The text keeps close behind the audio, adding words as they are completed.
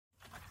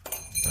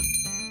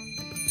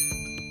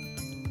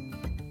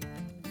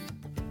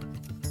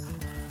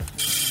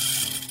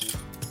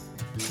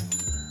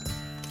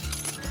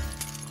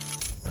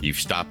You've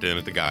stopped in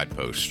at the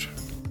Guidepost,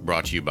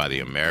 brought to you by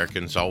the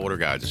American Saltwater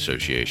Guides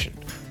Association.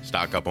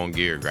 Stock up on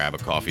gear, grab a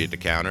coffee at the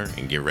counter,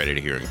 and get ready to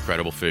hear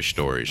incredible fish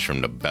stories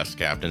from the best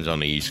captains on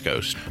the East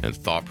Coast and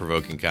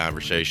thought-provoking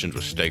conversations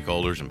with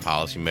stakeholders and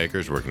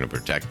policymakers working to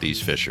protect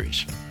these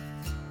fisheries.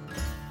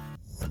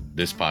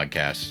 This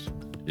podcast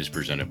is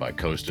presented by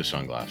Costa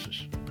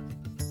Sunglasses.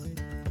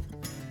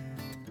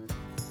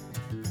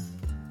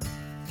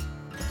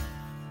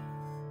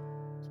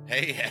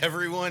 Hey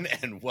everyone,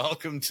 and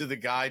welcome to the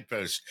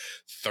Guidepost.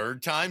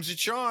 Third time's a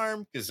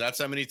charm, because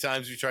that's how many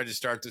times we tried to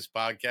start this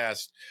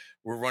podcast.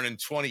 We're running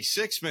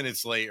 26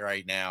 minutes late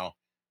right now.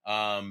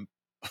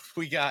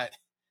 We got,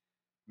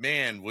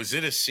 man, was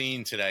it a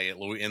scene today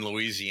in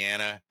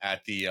Louisiana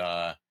at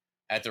the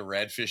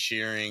Redfish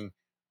hearing?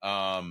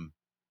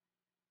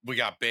 We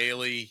got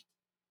Bailey,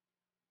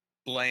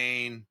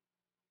 Blaine,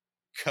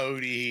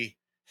 Cody,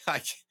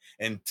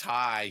 and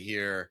Ty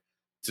here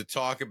to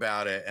talk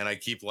about it. And I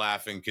keep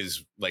laughing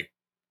because, like,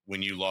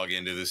 when you log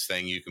into this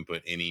thing, you can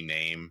put any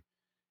name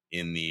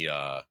in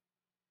the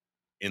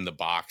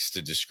box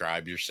to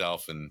describe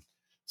yourself, and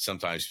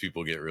sometimes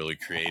people get really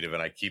creative,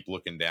 and I keep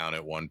looking down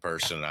at one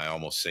person and I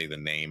almost say the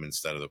name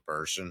instead of the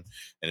person,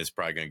 and it's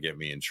probably going to get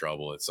me in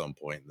trouble at some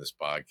point in this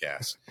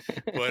podcast.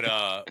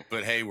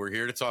 But hey, we're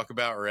here to talk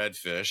about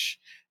redfish,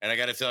 and I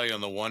got to tell you,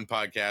 on the one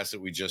podcast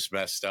that we just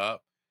messed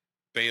up,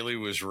 Bailey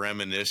was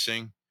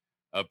reminiscing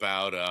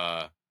about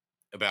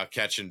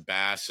catching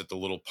bass at the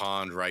little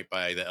pond right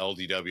by the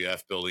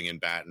LDWF building in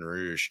Baton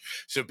Rouge.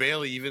 So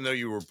Bailey, even though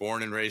you were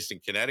born and raised in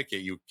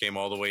Connecticut, you came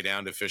all the way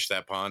down to fish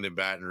that pond in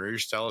Baton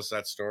Rouge. Tell us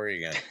that story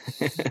again.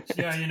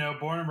 Yeah,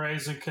 born and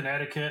raised in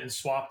Connecticut and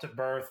swapped at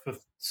birth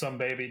with some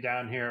baby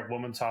down here at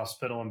Women's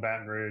Hospital in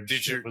Baton Rouge.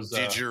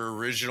 Did your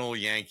original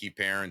Yankee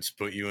parents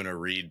put you in a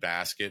reed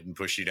basket and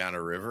push you down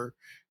a river?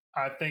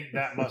 I think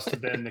that must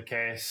have been the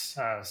case,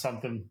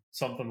 something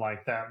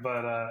like that.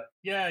 But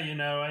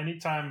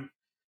anytime,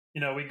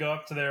 we go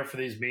up to there for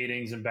these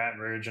meetings in Baton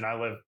Rouge, and I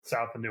live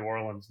south of New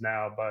Orleans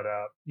now. But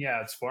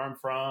it's where I'm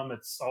from.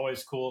 It's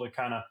always cool to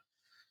kind of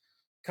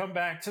come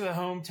back to the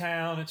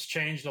hometown. It's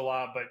changed a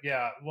lot, but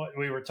yeah, what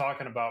we were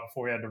talking about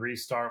before we had to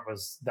restart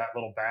was that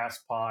little bass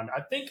pond.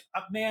 I think,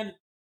 man,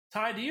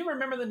 Ty, do you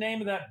remember the name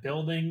of that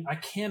building? I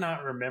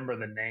cannot remember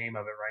the name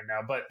of it right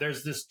now, but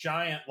there's this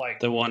giant, like,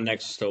 the one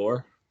next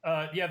door.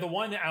 The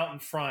one out in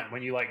front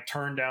when you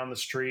turn down the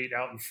street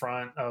out in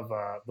front of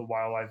the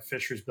Wildlife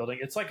Fisheries building.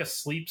 It's like a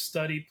sleep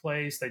study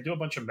place. They do a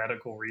bunch of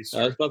medical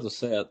research. I was about to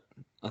say it.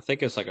 I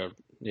think it's like a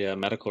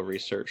medical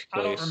research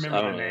place. I don't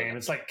remember the name.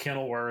 It's like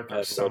Kenilworth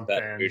or something.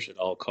 At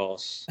all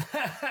costs.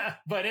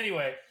 But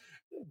anyway,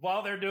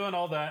 while they're doing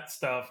all that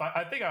stuff,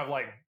 I think I've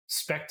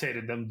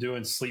spectated them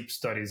doing sleep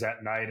studies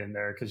at night in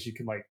there, because you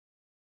can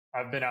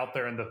I've been out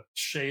there in the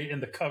shade, in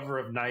the cover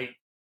of night,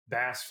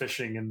 bass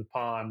fishing in the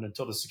pond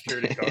until the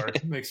security guard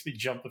makes me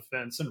jump the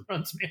fence and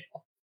runs me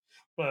off.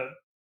 But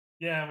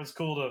yeah,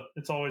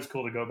 it's always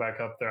cool to go back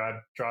up there. I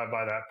drive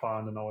by that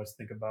pond and always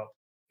think about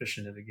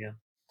fishing it again.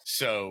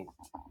 So,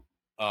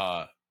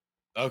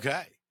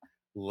 okay,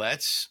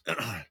 let's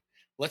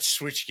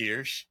switch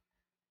gears.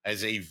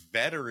 As a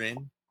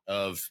veteran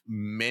of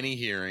many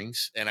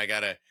hearings, and I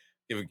gotta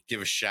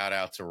give a shout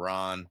out to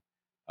Ron.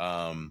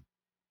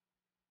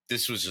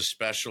 This was a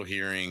special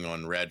hearing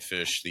on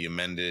redfish, the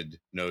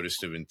amended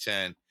notice of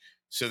intent.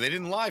 So they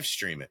didn't live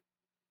stream it.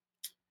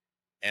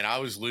 And I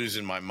was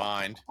losing my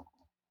mind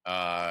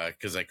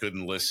because I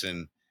couldn't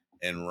listen.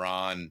 And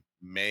Ron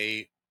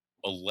may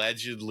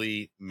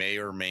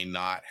or may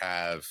not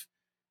have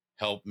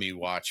helped me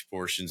watch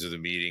portions of the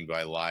meeting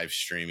by live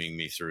streaming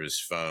me through his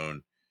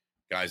phone.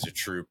 Guy's a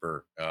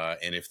trooper.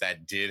 And if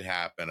that did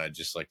happen, I'd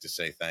just like to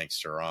say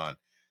thanks to Ron.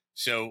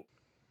 So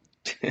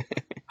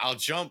I'll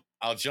jump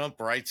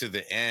right to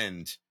the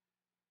end,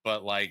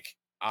 but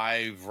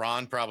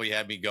Ron probably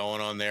had me going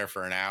on there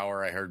for an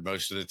hour. I heard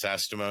most of the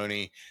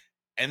testimony,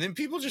 and then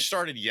people just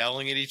started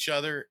yelling at each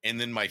other, and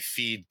then my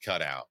feed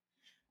cut out.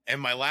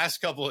 And my last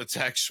couple of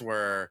texts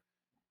were,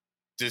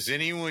 does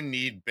anyone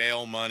need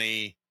bail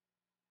money?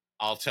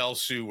 I'll tell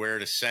Sue where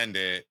to send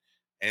it.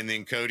 And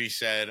then Cody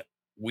said,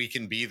 we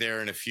can be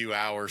there in a few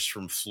hours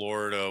from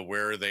Florida.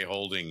 Where are they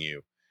holding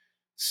you?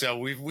 So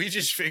we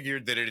just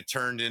figured that it had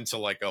turned into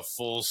a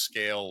full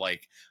scale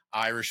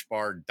Irish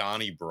bar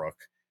Donnybrook.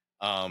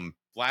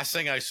 Last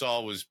thing I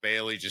saw was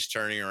Bailey just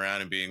turning around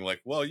and being like,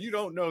 "Well, you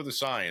don't know the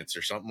science,"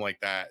 or something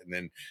like that, and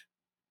then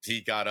he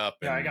got up.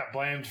 And I got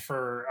blamed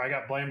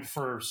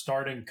for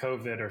starting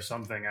COVID or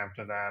something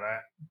after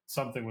that.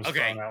 Something was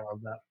thrown out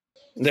of that.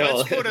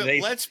 No,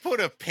 let's put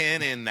a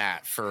pin in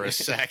that for a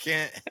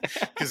second,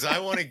 because I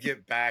want to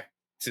get back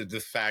to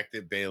the fact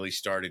that Bailey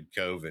started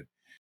COVID.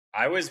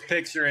 I was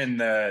picturing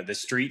the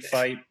street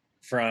fight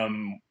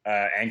from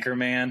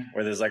Anchorman,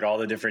 where there's all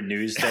the different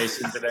news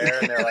stations there,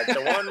 and they're like,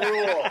 the one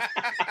rule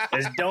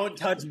is don't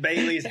touch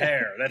Bailey's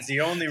hair. That's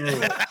the only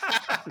rule.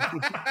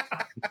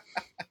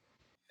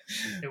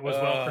 It was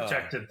well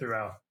protected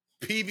throughout.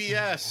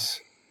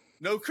 PBS,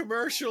 no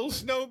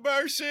commercials, no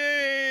mercy.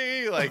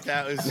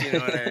 That was,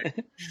 what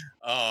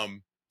I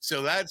mean?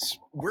 So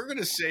we're going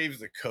to save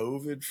the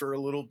COVID for a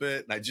little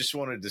bit. And I just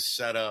wanted to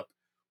set up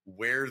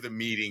where the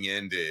meeting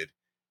ended.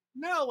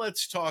 Now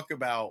let's talk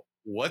about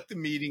what the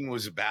meeting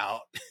was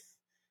about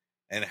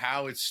and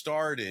how it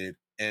started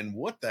and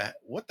what the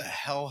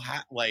hell,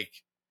 like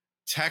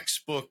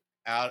textbook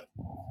out.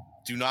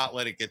 Do not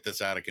let it get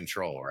this out of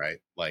control, right?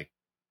 Like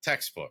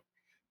textbook.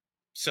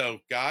 So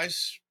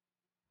guys,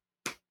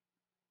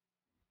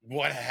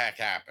 what the heck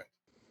happened?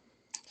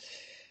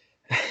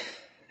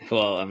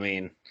 Well, I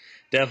mean,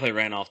 definitely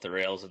ran off the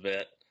rails a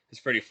bit.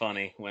 It's pretty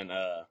funny when,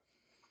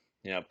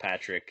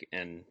 Patrick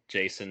and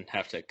Jason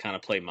have to kind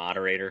of play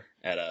moderator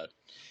at a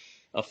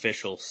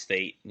official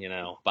state,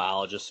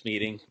 biologist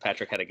meeting.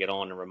 Patrick had to get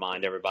on and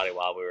remind everybody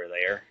while we were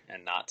there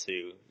and not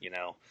to,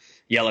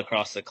 yell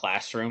across the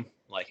classroom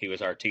like he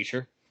was our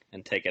teacher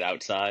and take it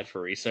outside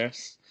for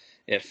recess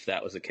if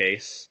that was the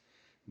case.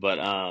 But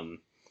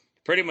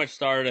pretty much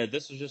started,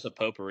 this was just a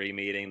potpourri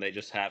meeting. They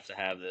just have to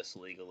have this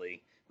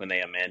legally when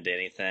they amend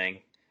anything.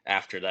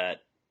 After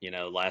that,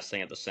 last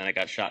thing at the Senate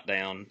got shot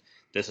down.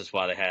 This is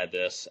why they had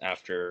this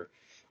after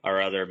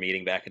our other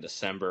meeting back in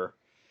December.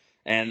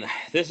 And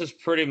this is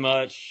pretty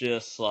much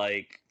just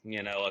like,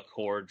 a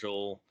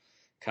cordial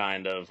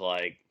kind of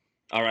like,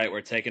 all right, we're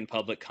taking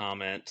public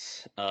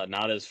comments,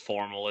 not as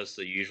formal as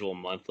the usual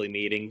monthly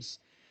meetings,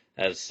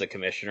 as the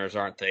commissioners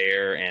aren't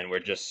there. And we're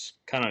just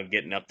kind of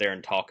getting up there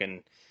and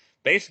talking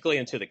basically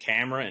into the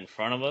camera in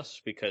front of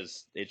us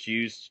because it's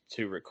used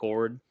to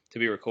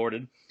be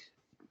recorded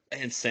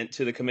and sent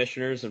to the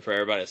commissioners and for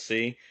everybody to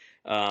see.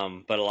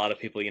 But a lot of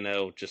people,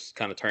 just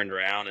kind of turned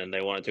around and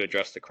they wanted to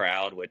address the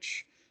crowd,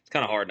 which it's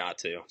kind of hard not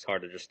to. It's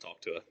hard to just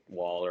talk to a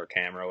wall or a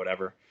camera or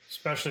whatever.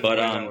 Especially but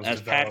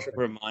as Patrick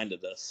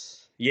reminded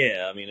us,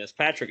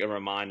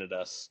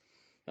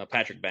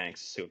 Patrick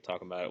Banks, who I'm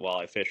talking about at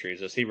Walleye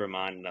Fisheries, as he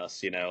reminded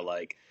us,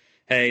 like,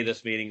 hey,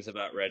 this meeting's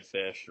about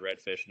redfish.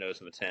 Redfish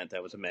notice of intent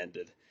that was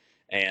amended,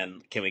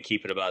 and can we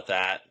keep it about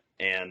that?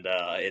 And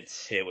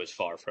it was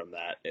far from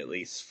that, at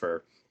least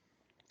for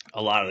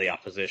a lot of the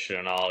opposition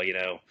and all.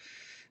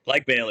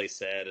 Like Bailey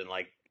said, and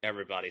like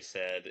everybody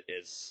said,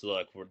 is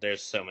look,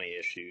 there's so many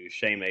issues.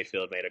 Shane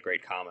Mayfield made a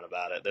great comment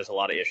about it. There's a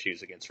lot of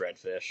issues against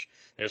redfish.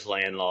 There's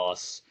land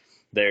loss.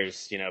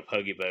 There's,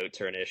 pogie boats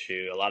are an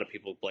issue. A lot of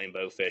people blame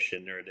bow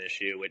fishing are an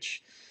issue,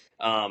 which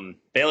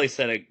Bailey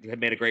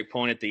made a great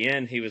point at the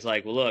end. He was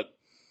like, well, look,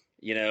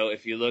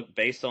 if you look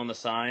based on the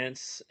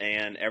science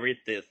and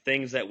the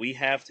things that we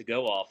have to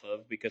go off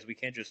of, because we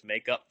can't just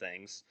make up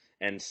things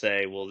and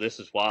say, well, this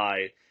is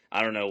why.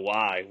 I don't know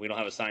why. We don't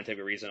have a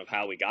scientific reason of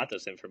how we got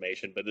this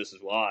information, but this is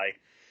why.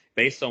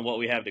 Based on what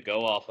we have to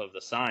go off of the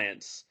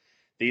science,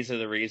 these are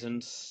the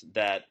reasons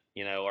that,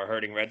 are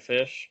hurting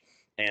redfish.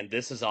 And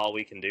this is all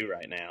we can do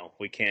right now.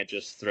 We can't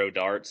just throw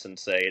darts and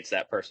say it's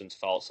that person's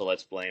fault, so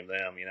let's blame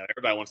them.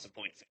 Everybody wants to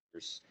point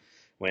fingers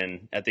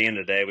when at the end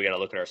of the day, we got to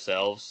look at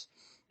ourselves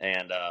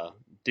and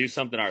do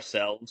something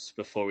ourselves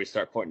before we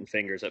start pointing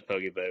fingers at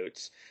pogie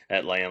boats,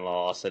 at land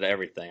loss, at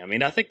everything. I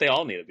mean, I think they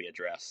all need to be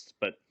addressed,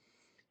 but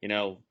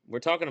we're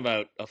talking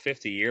about a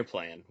 50-year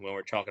plan when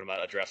we're talking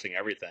about addressing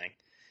everything.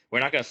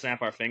 We're not going to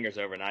snap our fingers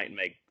overnight and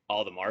make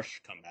all the marsh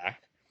come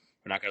back.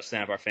 We're not going to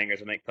snap our fingers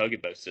and make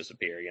pogie boats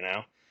disappear,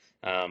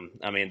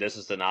 I mean, this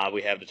is the knob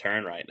we have to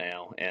turn right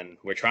now, and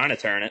we're trying to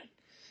turn it.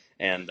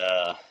 And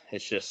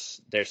it's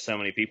just, there's so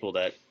many people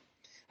that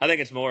I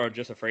think it's more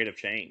just afraid of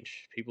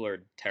change. People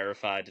are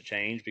terrified to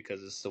change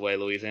because it's the way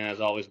Louisiana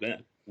has always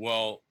been.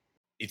 Well,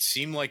 it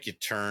seemed like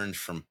it turned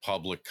from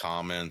public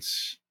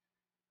comments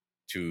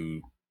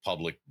to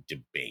public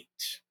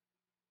debate.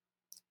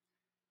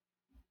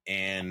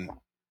 And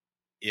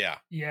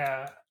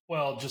yeah.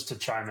 Well, just to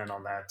chime in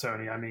on that,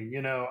 Tony, I mean,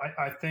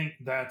 I think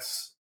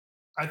that's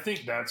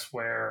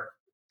where,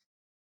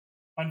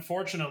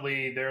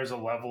 unfortunately, there's a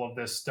level of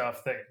this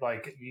stuff that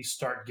like you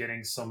start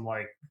getting some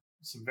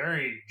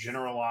very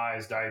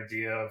generalized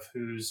idea of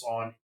who's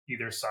on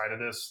either side of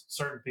this.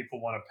 Certain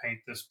people want to paint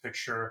this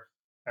picture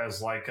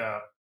as like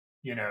a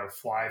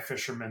fly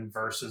fishermen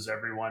versus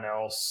everyone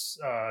else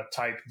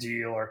type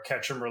deal, or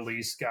catch and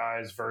release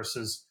guys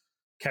versus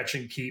catch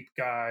and keep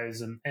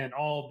guys, and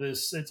all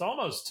this. It's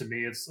almost, to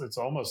me, it's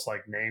almost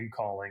like name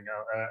calling,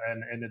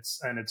 and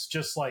it's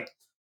just like,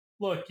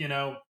 look,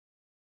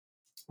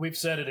 we've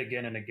said it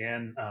again and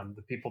again.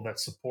 The people that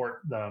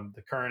support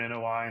the current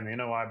NOI and the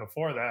NOI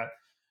before that,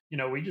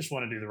 we just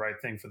want to do the right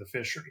thing for the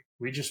fishery.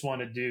 We just want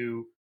to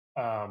do,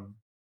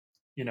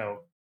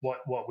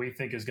 what we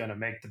think is going to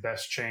make the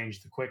best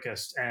change the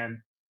quickest. And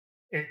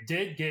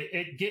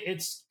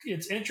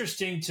it's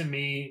interesting to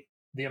me,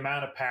 the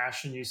amount of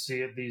passion you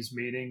see at these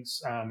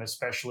meetings,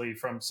 especially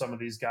from some of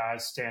these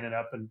guys standing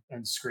up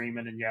and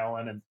screaming and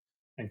yelling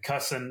and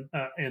cussing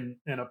in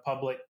a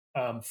public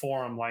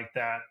forum like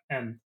that.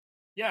 And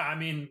yeah, I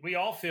mean, we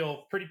all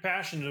feel pretty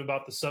passionate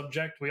about the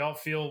subject. We all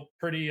feel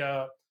pretty,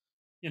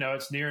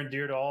 it's near and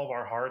dear to all of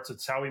our hearts.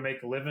 It's how we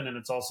make a living, and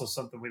it's also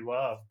something we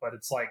love. But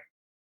it's like,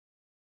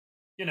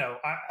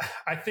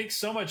 I think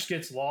so much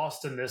gets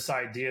lost in this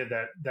idea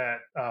that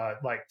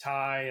like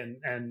Ty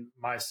and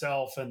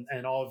myself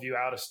and all of you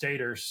out of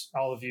staters,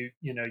 all of you,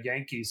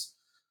 Yankees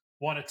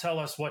want to tell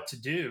us what to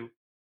do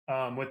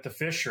with the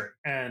fishery.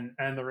 And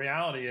the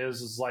reality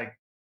is like,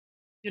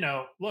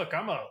 look,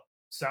 I'm a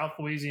South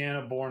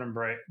Louisiana born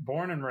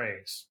and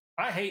raised.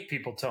 I hate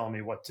people telling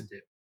me what to do.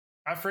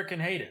 I freaking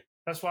hate it.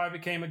 That's why I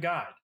became a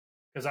guide,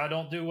 because I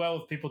don't do well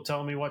with people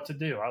telling me what to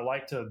do. I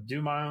like to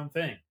do my own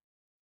thing.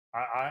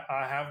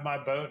 I have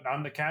my boat and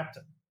I'm the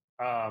captain.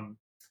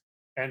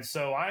 And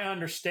so I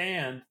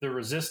understand the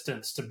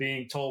resistance to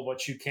being told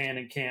what you can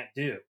and can't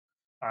do.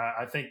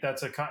 I think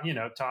that's Ty,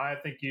 I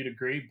think you'd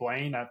agree.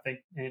 Blaine, I think,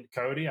 and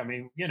Cody, I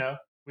mean,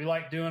 we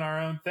like doing our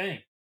own thing.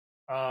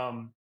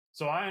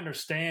 So I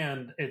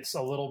understand it's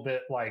a little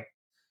bit like,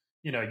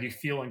 you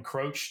feel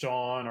encroached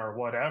on or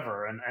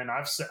whatever. And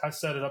I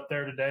said it up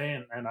there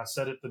today and I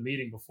said it at the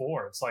meeting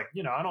before. It's like,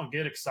 I don't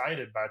get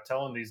excited by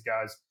telling these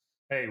guys,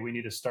 hey, we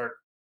need to start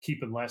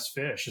keeping less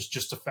fish. It's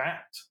just a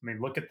fact. I mean,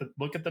 look at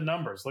the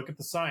numbers, look at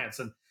the science.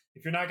 And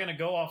if you're not going to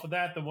go off of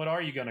that, then what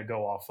are you going to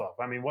go off of?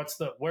 I mean,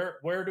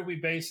 where do we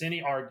base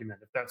any argument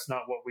if that's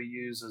not what we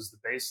use as the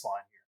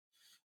baseline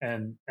here?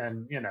 And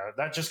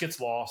that just gets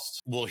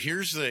lost. Well,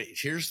 here's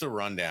the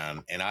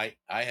rundown. And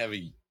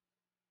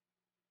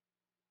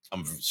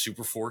I'm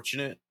super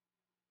fortunate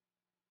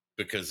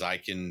because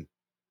I'm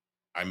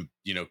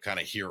kind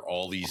of hear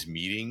all these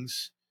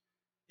meetings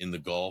in the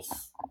Gulf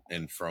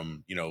and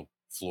from,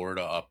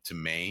 Florida up to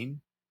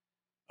Maine.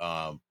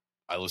 I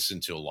listen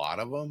to a lot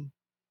of them,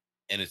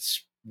 and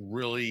it's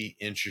really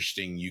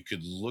interesting. You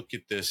could look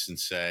at this and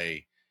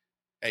say,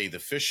 hey,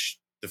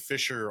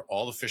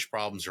 all the fish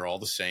problems are all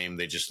the same.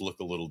 They just look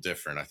a little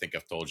different. I think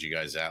I've told you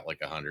guys that like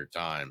 100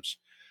 times.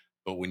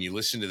 But when you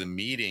listen to the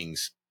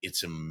meetings,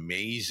 it's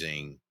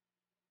amazing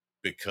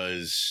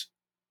because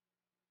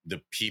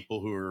the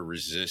people who are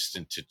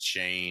resistant to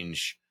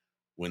change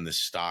when the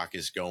stock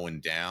is going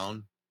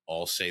down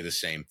all say the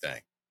same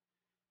thing.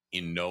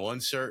 In no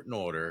uncertain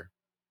order,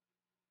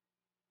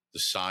 the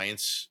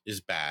science is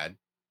bad.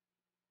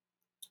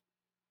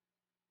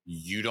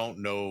 You don't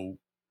know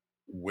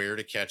where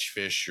to catch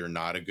fish. You're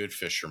not a good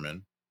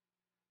fisherman.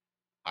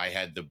 I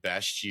had the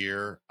best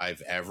year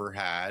I've ever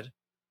had.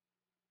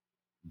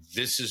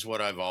 This is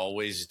what I've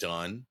always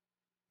done,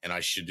 and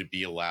I should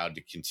be allowed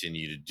to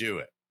continue to do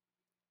it.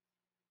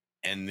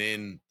 And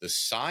then the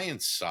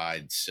science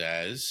side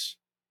says,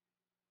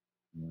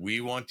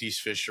 we want these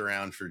fish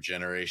around for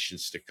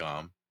generations to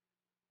come.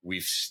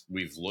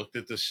 We've looked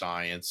at the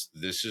science.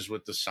 This is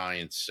what the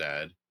science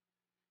said.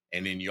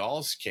 And in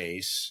y'all's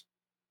case,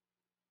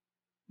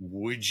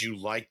 would you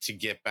like to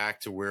get back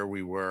to where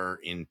we were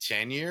in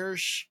 10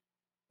 years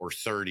or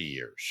 30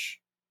 years?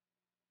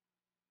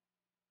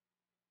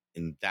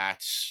 And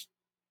that's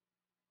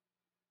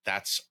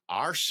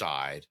our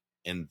side.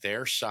 And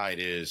their side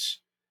is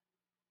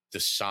the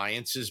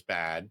science is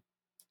bad.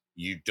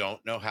 You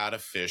don't know how to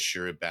fish.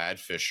 You're a bad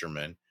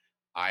fisherman.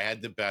 I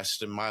had the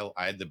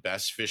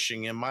best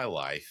fishing in my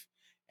life,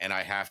 and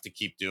I have to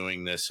keep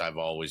doing this. I've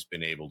always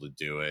been able to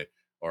do it,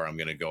 or I'm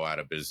going to go out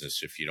of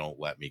business if you don't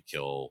let me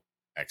kill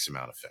X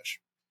amount of fish.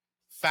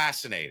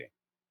 Fascinating.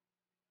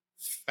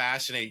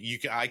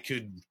 I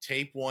could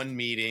tape one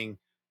meeting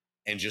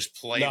and just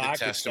play the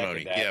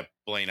testimony. Yeah,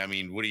 Blaine. I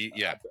mean, what do you?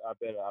 Yeah, I've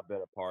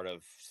been a part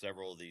of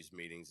several of these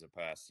meetings the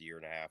past year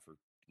and a half or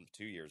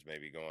 2 years,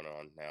 maybe going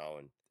on now,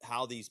 and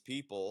how these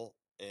people,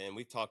 and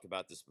we've talked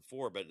about this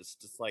before, but it's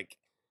just like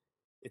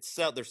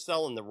they're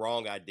selling the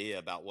wrong idea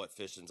about what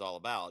fishing's all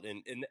about,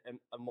 and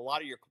a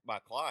lot of my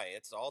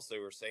clients also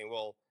are saying,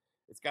 well,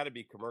 it's got to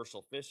be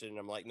commercial fishing. And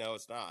I'm like, no,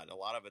 it's not. A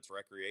lot of it's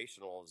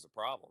recreational is the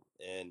problem,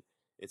 and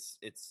it's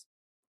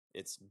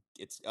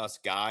us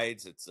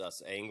guides, it's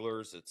us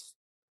anglers,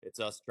 it's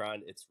us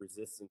it's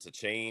resistant to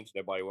change.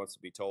 Nobody wants to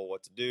be told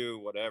what to do,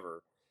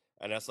 whatever.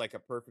 And that's like a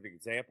perfect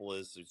example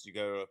is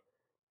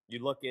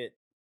you look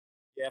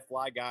at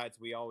fly guides,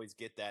 we always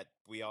get that,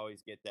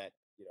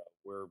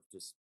 we're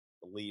just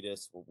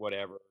elitists or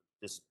whatever,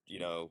 just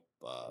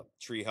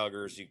tree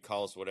huggers, you can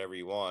call us whatever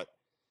you want.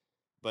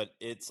 But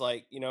it's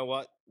like, you know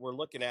what, we're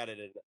looking at it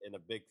at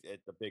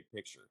the big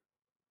picture.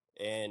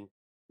 And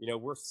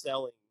we're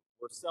selling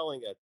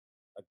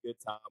a good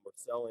time. We're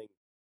selling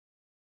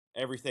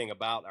everything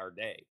about our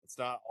day. It's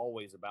not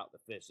always about the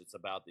fish. It's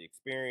about the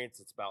experience.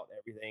 It's about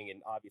everything.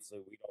 And obviously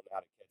we don't know how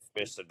to catch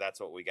fish, so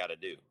that's what we got to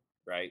do,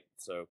 right?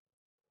 So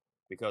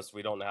because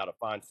we don't know how to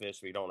find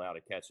fish, we don't know how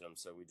to catch them,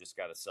 so we just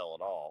got to sell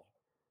it all.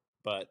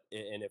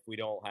 And if we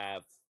don't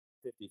have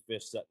 50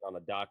 fish sitting on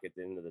a dock at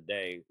the end of the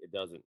day, it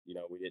doesn't,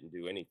 we didn't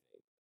do anything.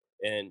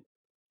 And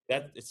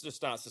that it's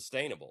just not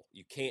sustainable.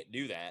 You can't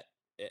do that.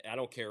 I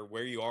don't care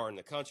where you are in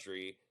the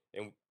country.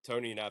 And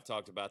Tony and I have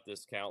talked about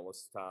this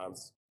countless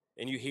times,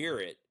 and you hear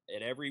it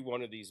at every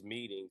one of these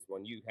meetings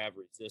when you have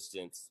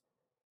resistance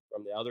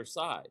from the other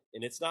side.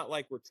 And it's not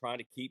like we're trying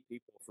to keep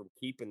people from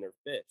keeping their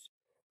fish.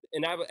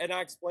 And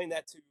I explained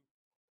that to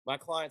my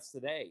clients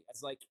today.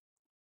 It's like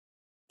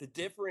the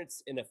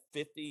difference in a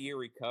 50-year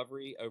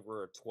recovery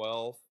over a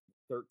 12,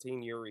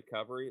 13-year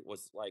recovery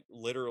was like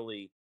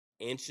literally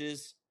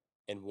inches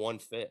and one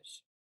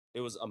fish.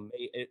 It was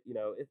amazing.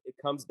 It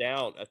comes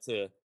down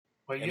to.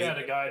 Well, you had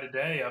a guy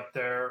today up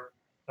there,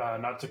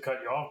 not to cut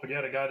you off, but you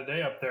had a guy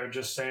today up there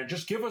just saying,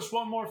 just give us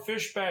one more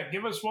fish back.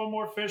 Give us one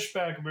more fish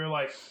back. And we were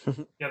like,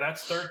 yeah,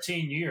 that's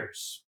 13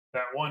 years.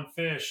 That one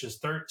fish is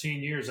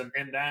 13 years. And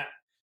that,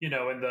 in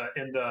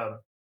the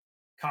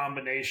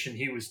combination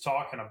he was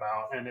talking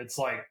about. And it's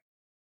like,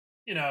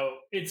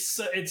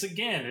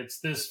 it's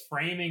this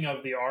framing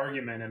of the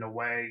argument in a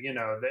way,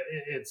 that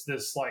it's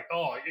this like,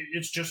 oh,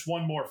 it's just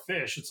one more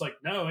fish. It's like,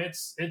 no,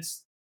 it's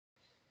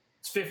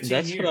 15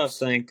 That's years. what I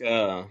think.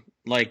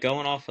 Like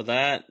going off of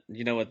that,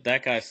 what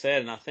that guy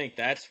said, and I think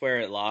that's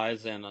where it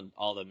lies in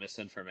all the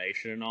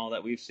misinformation and all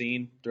that we've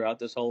seen throughout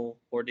this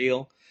whole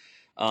ordeal.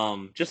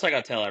 Just like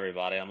I tell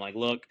everybody, I'm like,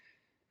 look,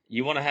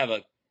 you want to have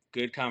a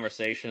good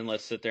conversation,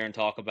 let's sit there and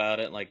talk about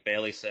it. Like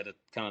Bailey said at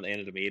kind of the end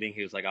of the meeting,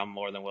 he was like, I'm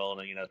more than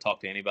willing to, talk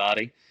to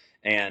anybody.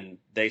 And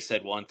they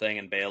said one thing,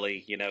 and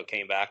Bailey,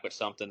 came back with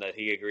something that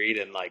he agreed,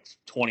 and like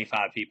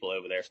 25 people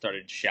over there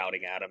started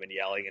shouting at him and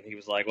yelling, and he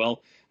was like,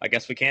 well, I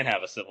guess we can't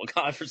have a civil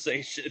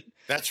conversation.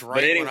 That's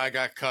right. Anyway, when I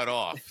got cut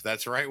off.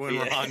 That's right when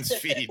Ron's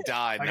feed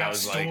died. I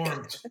was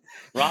stormed.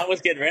 Ron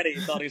was getting ready. He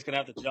thought he was going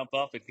to have to jump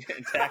up and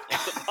tackle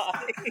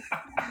somebody.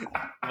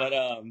 But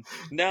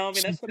no, I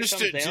mean, that's what it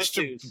comes down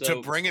to.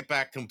 To bring it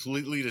back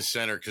completely to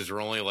center, because we're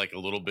only like a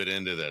little bit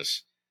into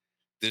this.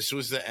 This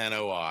was the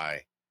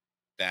NOI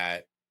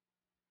that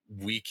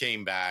we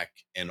came back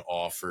and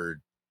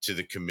offered to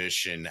the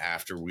commission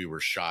after we were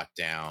shot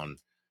down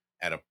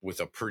with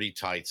a pretty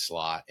tight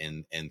slot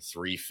and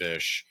 3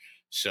 fish.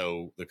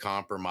 So the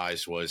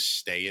compromise was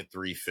stay at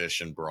 3 fish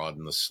and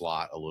broaden the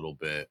slot a little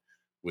bit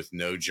with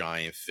no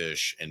giant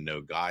fish and no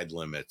guide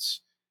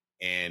limits.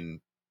 And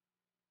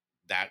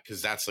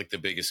because that's like the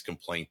biggest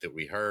complaint that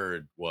we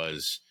heard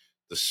was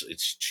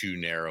it's too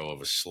narrow of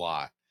a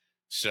slot.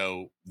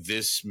 So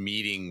this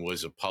meeting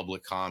was a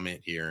public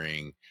comment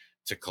hearing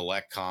to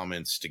collect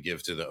comments to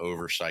give to the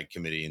oversight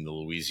committee in the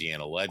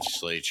Louisiana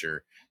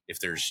legislature if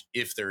there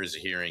is a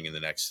hearing in the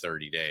next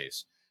 30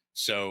 days.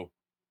 So,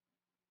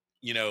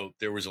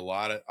 there was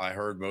I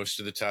heard most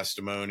of the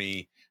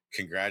testimony.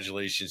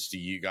 Congratulations to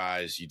you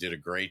guys. You did a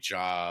great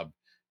job.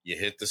 You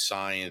hit the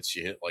science,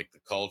 you hit like the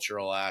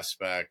cultural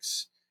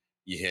aspects,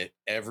 you hit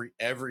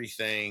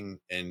everything,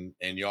 and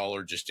y'all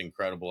are just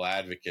incredible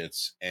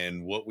advocates.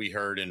 And what we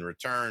heard in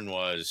return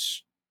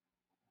was,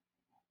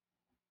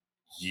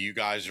 you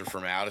guys are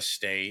from out of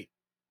state.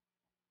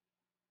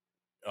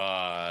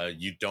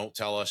 You don't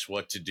tell us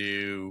what to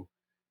do,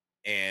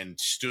 and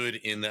stood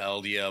in the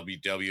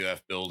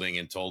LDLBWF building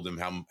and told them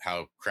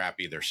how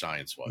crappy their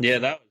science was. Yeah,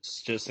 that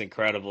was just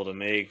incredible to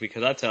me,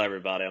 because I tell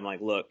everybody, I'm like,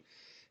 look,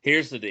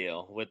 here's the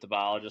deal with the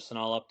biologists and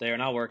all up there.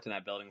 And I worked in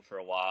that building for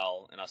a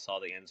while, and I saw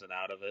the ins and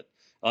out of it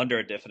under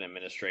a different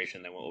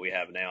administration than what we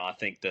have now. I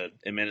think the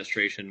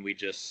administration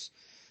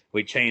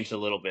we changed a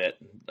little bit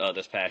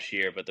this past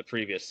year, but the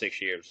previous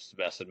 6 years was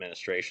the best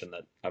administration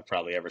that I've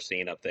probably ever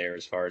seen up there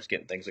as far as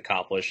getting things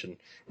accomplished and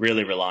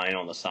really relying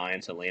on the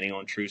science and leaning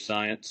on true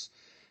science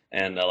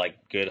and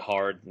like good,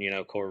 hard,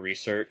 core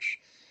research.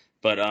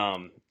 But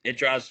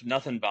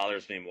nothing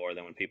bothers me more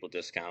than when people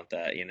discount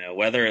that,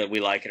 whether we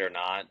like it or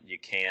not. You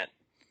can't.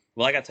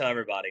 Well, like I tell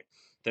everybody,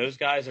 those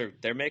guys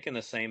they're making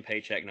the same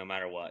paycheck no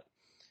matter what.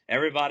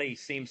 Everybody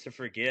seems to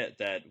forget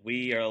that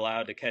we are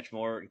allowed to catch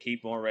more and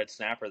keep more red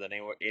snapper than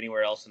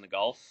anywhere else in the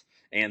Gulf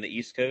and the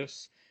East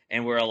Coast.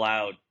 And we're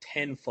allowed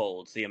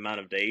 10-folds the amount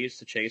of days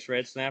to chase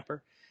red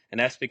snapper. And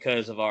that's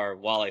because of our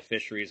walleye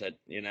fisheries at,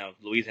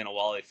 Louisiana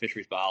walleye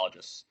fisheries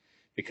biologists,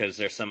 because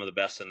they're some of the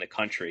best in the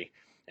country.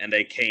 And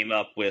they came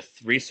up with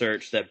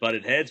research that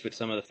butted heads with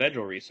some of the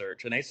federal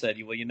research. And they said,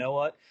 well, you know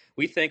what?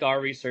 We think our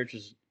research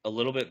is a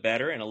little bit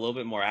better and a little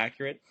bit more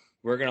accurate.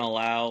 We're going to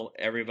allow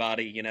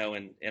everybody,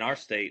 in our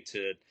state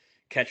to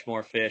catch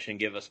more fish and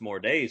give us more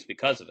days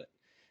because of it,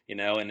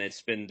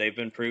 and they've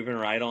been proven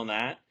right on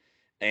that.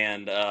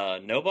 And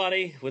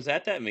nobody was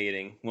at that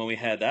meeting when we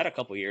had that a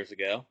couple years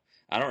ago.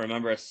 I don't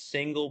remember a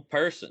single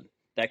person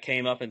that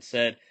came up and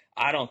said,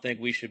 I don't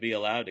think we should be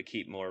allowed to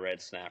keep more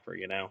red snapper.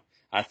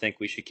 I think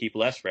we should keep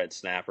less red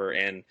snapper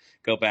and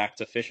go back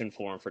to fishing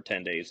for them for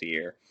 10 days a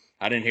year.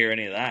 I didn't hear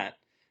any of that.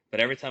 But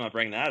every time I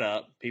bring that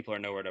up, people are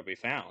nowhere to be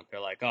found. They're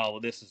like, oh,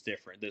 well, this is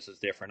different. This is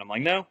different. I'm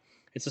like, no,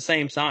 it's the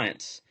same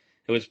science.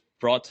 It was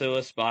brought to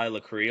us by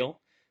LaCreel,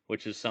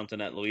 which is something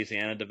that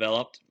Louisiana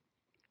developed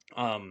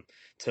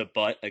to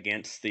butt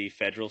against the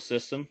federal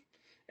system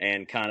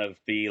and kind of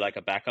be like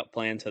a backup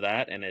plan to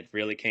that. And it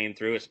really came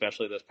through,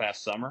 especially this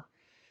past summer.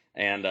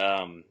 And,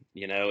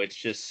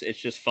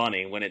 it's just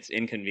funny when it's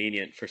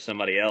inconvenient for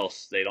somebody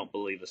else, they don't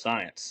believe the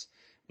science.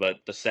 But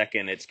the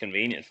second it's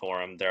convenient for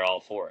them, they're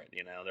all for it.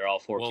 They're all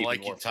for keeping more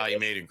fish. Well, like Ty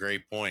made a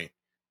great point.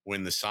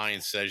 When the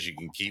science says you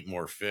can keep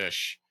more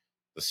fish,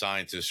 the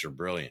scientists are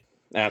brilliant.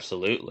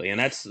 Absolutely. And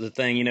that's the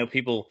thing,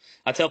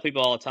 I tell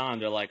people all the time,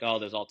 they're like, oh,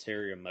 there's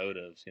ulterior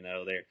motives,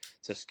 they're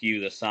to skew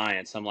the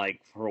science. I'm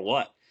like, for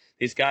what?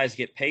 These guys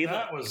get paid.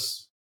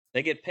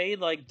 They get paid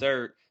like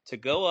dirt to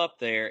go up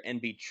there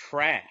and be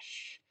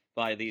trashed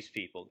by these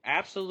people,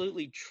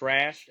 absolutely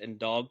trashed and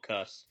dog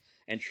cussed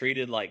and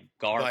treated like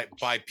garbage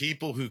by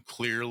people who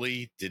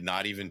clearly did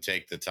not even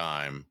take the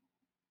time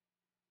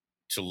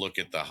to look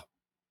at the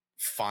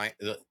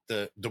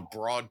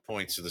broad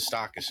points of the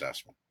stock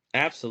assessment.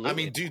 Absolutely. I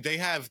mean, dude, they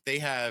have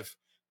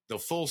the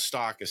full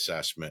stock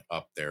assessment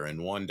up there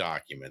in one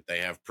document. They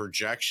have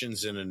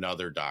projections in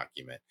another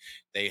document.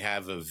 They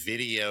have a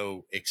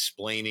video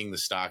explaining the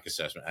stock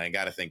assessment. I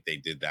got to think they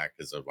did that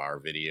because of our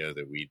video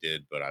that we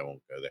did, but I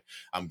won't go there.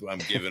 I'm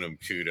giving them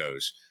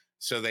kudos.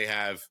 So they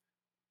have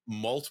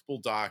multiple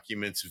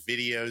documents,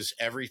 videos,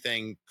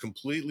 everything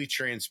completely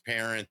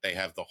transparent. They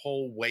have the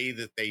whole way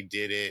that they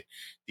did it,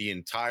 the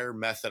entire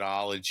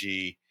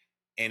methodology.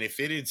 And if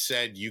it had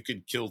said you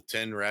could kill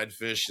 10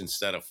 redfish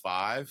instead of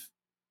 5,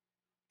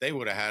 they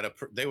would have had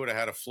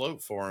a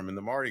float for him in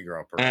the Mardi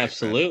Gras parade.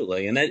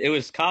 Absolutely. And it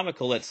was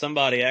comical that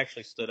somebody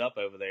actually stood up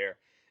over there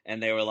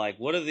and they were like,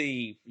 what are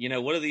these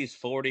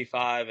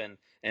 45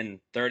 and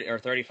 30 or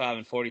 35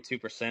 and 42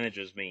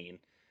 percentages mean?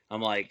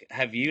 I'm like,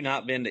 have you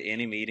not been to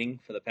any meeting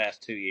for the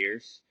past 2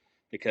 years?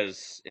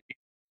 Because if you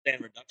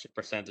understand reduction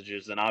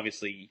percentages, then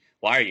obviously,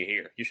 why are you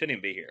here? You shouldn't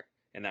even be here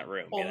in that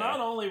room. Well, not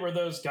only were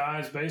those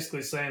guys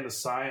basically saying the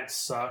science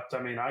sucked.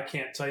 I mean, I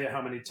can't tell you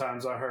how many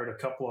times I heard a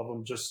couple of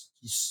them just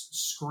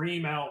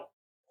scream out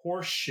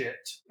horse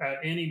shit at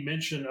any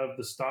mention of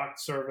the stock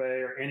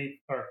survey or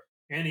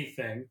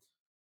anything,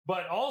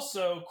 but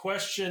also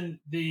question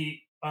the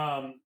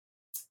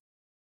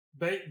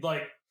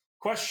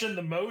question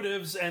the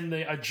motives and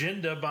the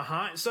agenda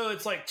behind. So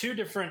it's like two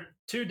different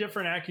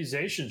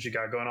accusations you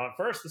got going on.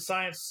 First, the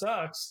science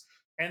sucks.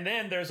 And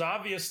then there's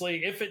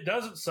obviously, if it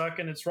doesn't suck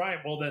and it's right,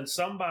 well, then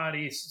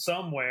somebody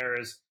somewhere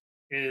is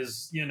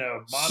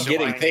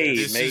getting paid,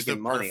 this making is the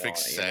money perfect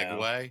on it,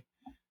 segue.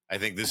 I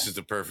think this is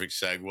the perfect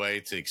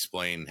segue to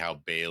explain how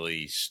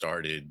Bailey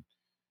started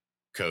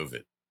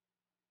COVID.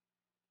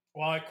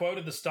 Well, I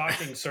quoted the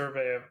stocking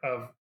survey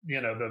of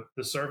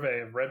the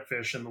survey of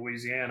redfish in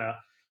Louisiana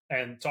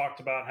and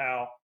talked about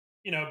how,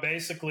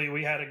 basically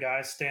we had a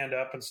guy stand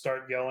up and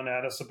start yelling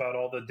at us about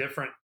all the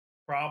different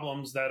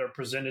problems that are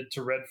presented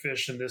to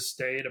redfish in this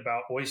state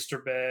about oyster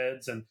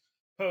beds and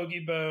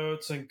pogie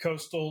boats and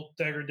coastal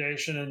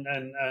degradation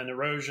and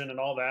erosion and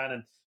all that.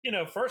 And,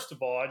 first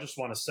of all, I just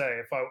want to say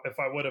if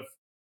I would have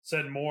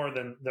said more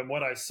than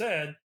what I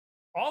said,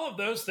 all of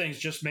those things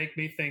just make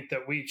me think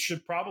that we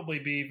should probably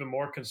be even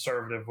more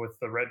conservative with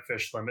the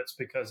redfish limits,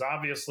 because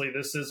obviously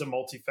this is a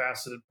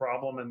multifaceted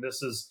problem and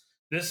this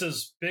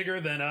is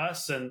bigger than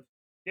us. And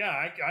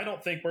yeah, I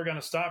don't think we're going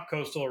to stop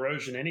coastal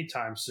erosion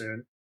anytime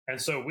soon. And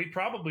so we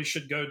probably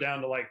should go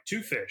down to like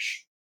 2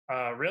 fish,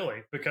 really,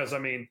 because I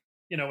mean,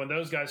 when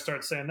those guys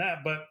start saying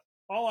that, but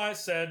all I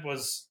said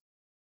was,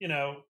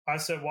 I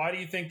said, why do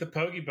you think the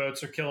pogie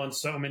boats are killing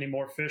so many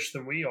more fish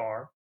than we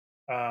are?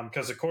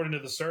 Because according to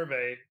the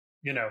survey,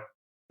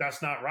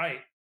 that's not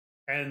right.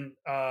 And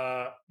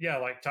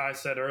like Ty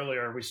said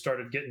earlier, we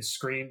started getting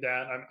screamed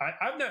at.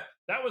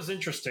 That was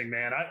interesting,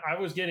 man. I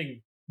was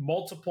getting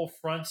multiple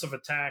fronts of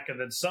attack, and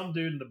then some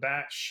dude in the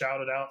back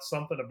shouted out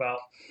something about,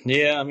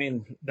 I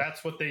mean,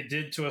 that's what they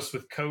did to us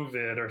with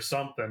COVID or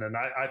something. And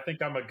I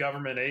think I'm a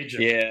government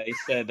agent. Yeah, he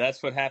said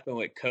that's what happened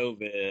with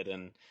COVID.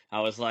 And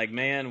I was like,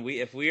 man,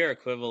 if we are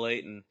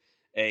equivalent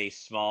a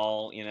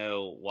small,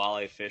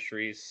 walleye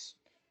fisheries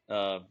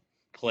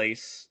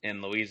place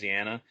in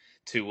Louisiana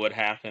to what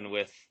happened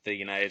with the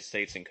United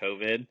States and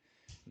COVID,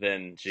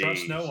 then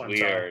geez,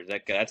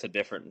 that's a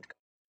different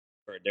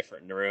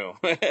room.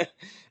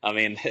 I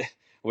mean,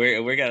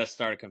 we got to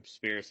start a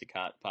conspiracy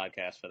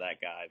podcast for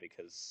that guy,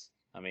 because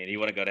I mean, you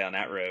want to go down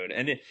that road.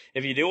 And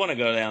if you do want to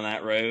go down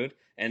that road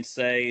and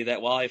say that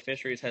walleye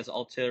fisheries has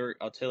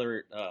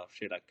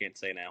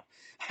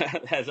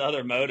has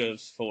other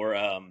motives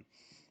for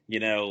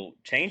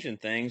changing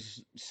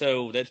things,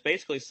 so that's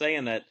basically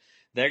saying that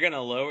they're going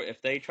to lower,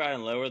 if they try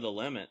and lower the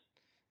limit,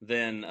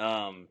 then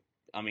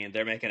I mean,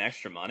 they're making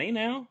extra money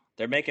now.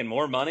 They're making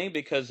more money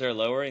because they're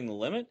lowering the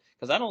limit.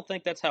 Because I don't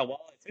think that's how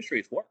walleye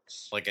fisheries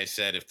works. Like I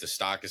said, if the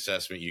stock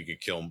assessment you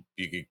could kill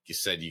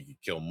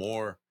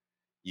more,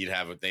 they'd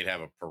have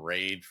a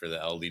parade for the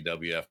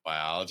LDWF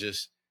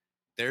biologists.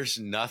 There's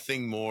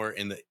nothing more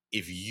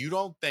if you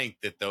don't think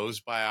that those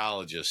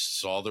biologists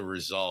saw the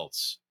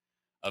results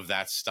of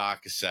that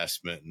stock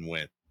assessment and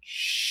went,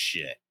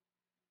 shit,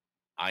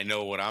 I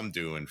know what I'm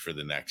doing for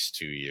the next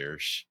 2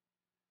 years.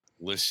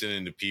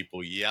 Listening to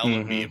people yell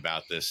at me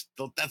about this.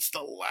 That's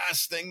the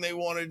last thing they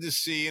wanted to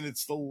see, and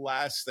it's the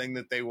last thing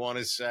that they want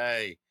to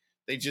say.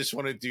 They just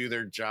want to do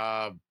their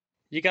job.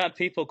 You got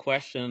people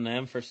questioning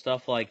them for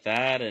stuff like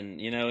that, and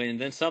and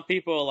then some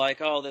people are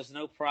like, oh, there's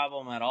no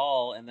problem at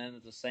all, and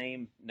then the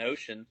same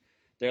notion,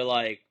 they're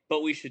like,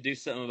 but we should do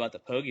something about the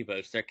pogie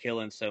boats. They're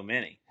killing so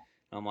many.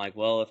 I'm like,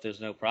 well, if there's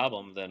no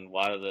problem, then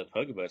why do the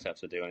pogie boats have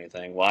to do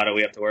anything? Why do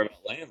we have to worry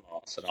about land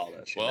loss and all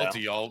this? Well,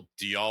 do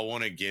y'all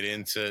want to get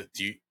into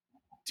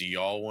do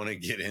y'all want to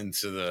get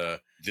into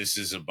this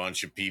is a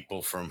bunch of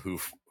people from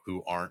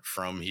who aren't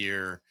from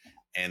here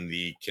and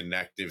the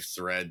connective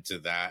thread to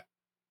that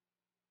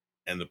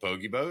and the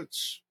pogie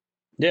boats?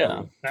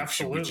 Yeah,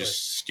 absolutely. Should we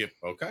just skip?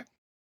 Okay.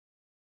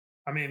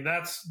 I mean,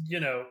 that's,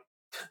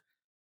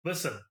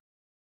 listen,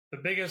 the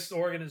biggest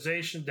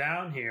organization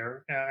down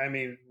here. I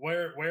mean,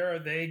 where are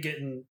they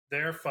getting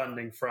their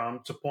funding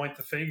from to point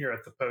the finger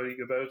at the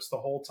pogie boats the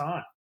whole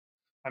time?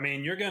 I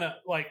mean, you're gonna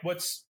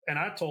and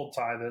I told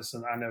Ty this,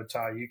 and I know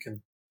Ty,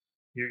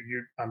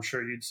 I'm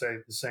sure you'd say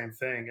the same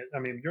thing. I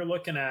mean, you're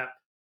looking at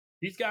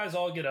these guys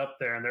all get up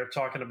there and they're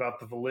talking about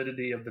the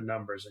validity of the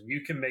numbers, and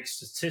you can make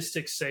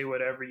statistics say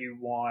whatever you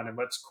want, and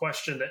let's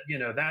question that.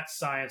 That's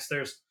science.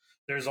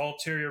 There's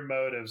ulterior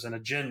motives and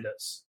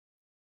agendas.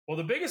 Well,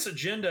 the biggest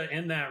agenda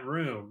in that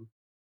room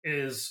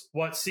is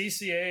what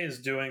CCA is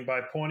doing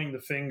by pointing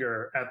the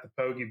finger at the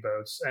pogie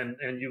boats,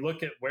 and you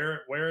look at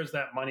where is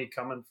that money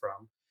coming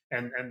from,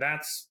 and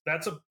that's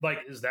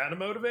is that a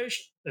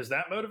motivation? Is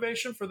that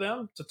motivation for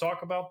them to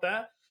talk about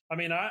that? I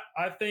mean, I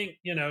think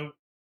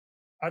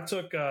I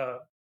took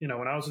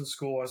when I was in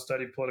school, I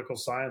studied political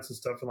science and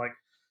stuff, and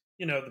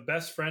the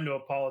best friend to a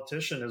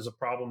politician is a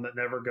problem that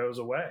never goes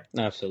away.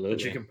 Absolutely.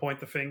 That you can point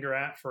the finger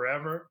at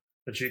forever,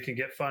 that you can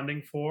get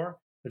funding for,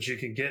 that you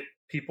can get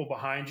people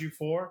behind you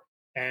for,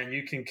 and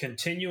you can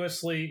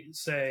continuously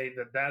say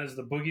that is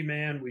the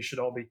boogeyman. We should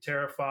all be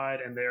terrified,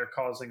 and they are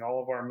causing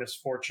all of our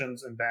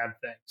misfortunes and bad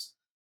things.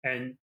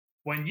 And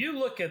when you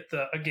look at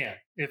again,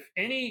 if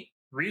any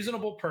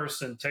reasonable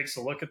person takes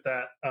a look at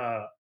that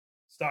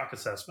stock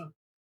assessment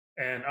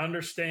and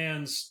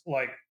understands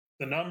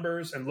the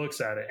numbers and looks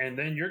at it, and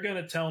then you're going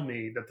to tell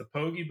me that the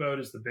pogie boat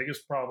is the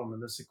biggest problem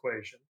in this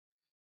equation.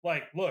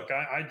 Look,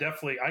 I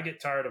get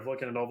tired of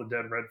looking at all the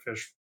dead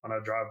redfish when I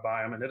drive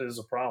by them, and it is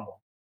a problem.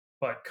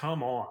 But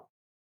come on.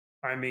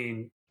 I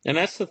mean, and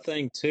that's the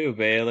thing too,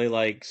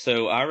 Bailey.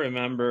 So I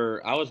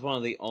remember I was one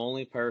of the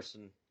only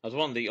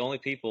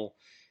people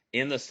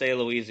in the state of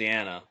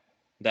Louisiana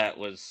that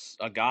was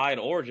a guide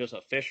or just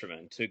a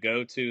fisherman to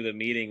go to the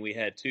meeting we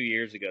had 2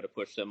 years ago to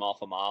push them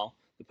off a mile,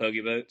 the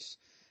pogie boats,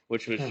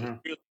 which was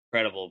really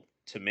incredible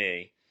to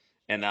me.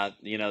 And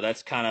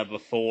that's kind of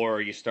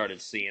before you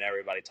started seeing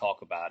everybody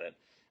talk about it.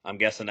 I'm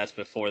guessing that's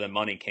before the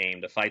money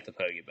came to fight the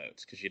pogie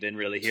boats, because you didn't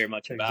really hear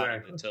much about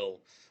it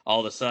until all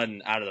of a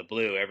sudden, out of the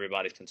blue,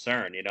 everybody's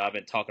concerned. I've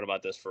been talking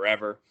about this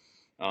forever,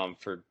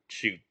 for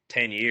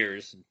 10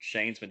 years.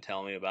 Shane's been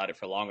telling me about it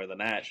for longer than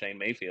that. Shane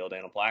Mayfield,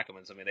 Anna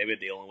Plaquemines. I mean, they've been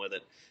dealing with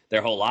it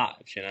their whole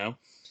lives,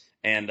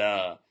 and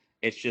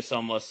it's just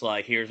almost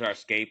like, here's our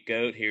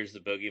scapegoat, here's the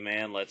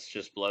boogeyman, let's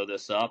just blow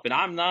this up. And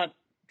I'm not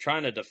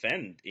trying to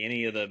defend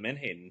any of the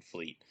Menhaden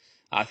fleet.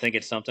 I think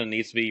it's something that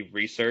needs to be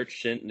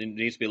researched and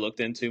needs to be looked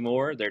into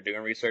more. They're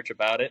doing research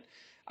about it.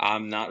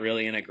 I'm not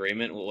really in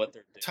agreement with what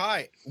they're doing.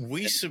 Ty,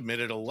 we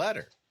submitted a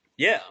letter.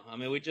 Yeah, I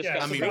mean, we just.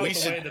 Yeah, the way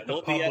that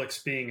the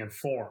public's being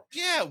informed.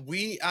 Yeah,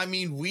 we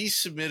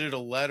submitted a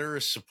letter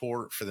of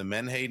support for the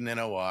Menhaden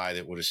NOI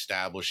that would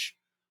establish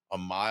a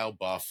mile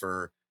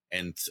buffer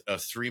and a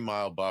 3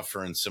 mile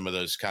buffer in some of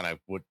those kind of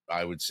what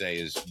I would say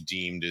is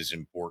deemed as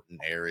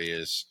important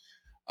areas.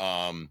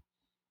 And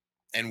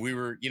we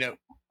were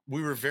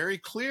very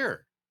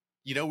clear.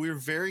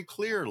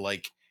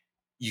 Like,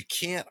 you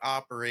can't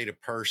operate a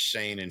purse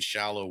seine in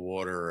shallow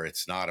water, or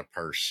it's not a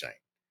purse seine.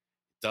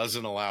 It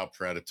doesn't allow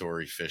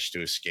predatory fish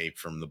to escape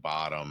from the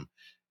bottom.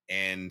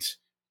 And,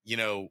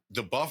 the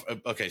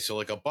okay, so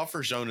like a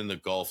buffer zone in the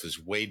Gulf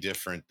is way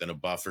different than a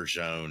buffer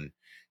zone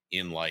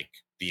in like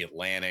the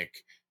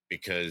Atlantic,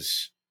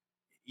 because,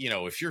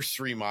 if you're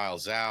 3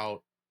 miles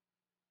out,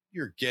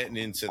 you're getting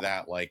into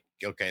that, like,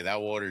 okay, that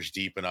water's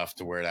deep enough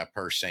to where that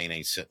purse seine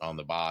ain't sitting on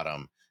the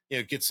bottom.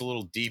 It gets a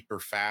little deeper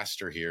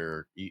faster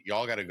here.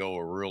 Y'all got to go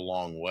a real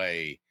long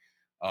way.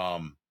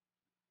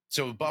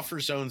 So buffer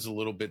zone's a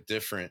little bit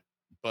different,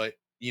 but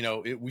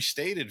we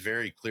stated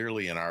very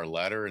clearly in our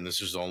letter, and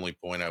this is the only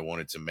point I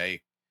wanted to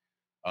make,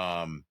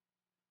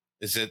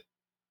 is that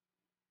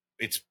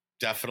it's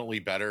definitely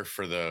better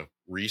for the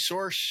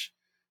resource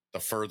the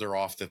further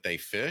off that they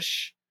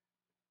fish,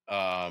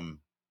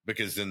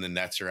 because then the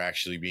nets are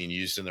actually being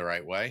used in the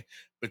right way.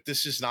 But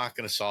this is not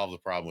going to solve the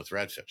problem with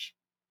redfish.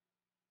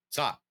 It's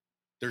not.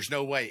 There's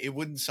no way. It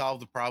wouldn't solve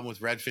the problem with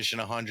redfish in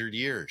 100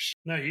 years.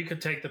 No, you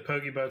could take the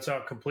pogie boats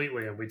out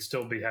completely and we'd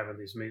still be having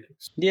these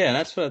meetings. Yeah,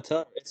 that's what I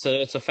tell you.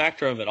 It's a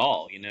factor of it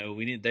all.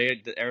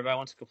 Everybody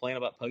wants to complain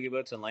about pogie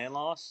boats and land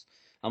loss.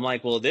 I'm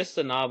like, well, this is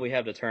the knob we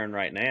have to turn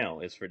right now.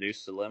 It's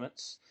reduce the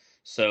limits.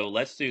 So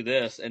let's do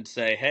this and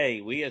say,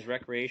 hey, we as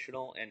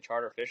recreational and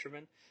charter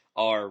fishermen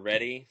are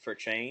ready for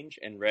change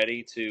and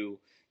ready to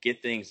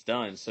get things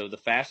done. So the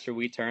faster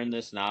we turn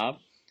this knob,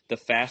 the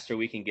faster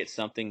we can get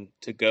something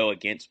to go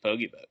against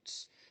pogie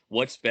boats.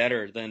 What's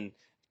better than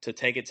to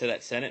take it to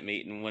that Senate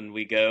meeting when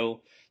we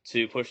go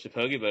to push the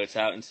pogie boats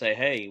out and say,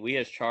 hey, we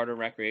as charter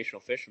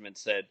recreational fishermen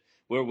said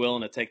we're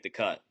willing to take the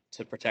cut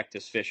to protect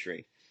this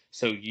fishery.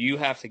 So you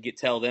have to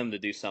tell them to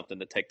do something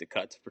to take the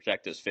cut to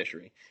protect this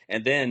fishery.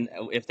 And then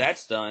if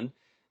that's done,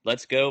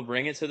 let's go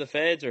bring it to the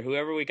feds or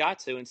whoever we got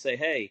to and say,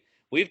 hey,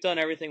 we've done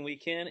everything we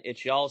can.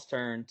 It's y'all's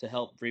turn to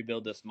help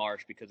rebuild this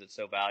marsh because it's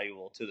so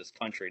valuable to this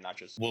country, not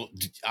just. Well,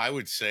 I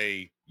would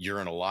say you're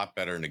in a lot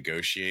better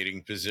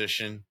negotiating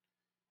position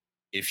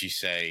if you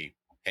say,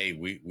 hey,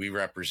 we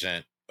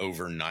represent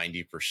over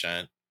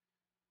 90%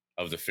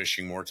 of the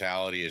fishing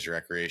mortality as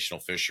recreational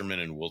fishermen,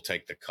 and we'll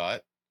take the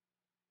cut.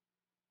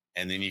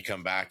 And then you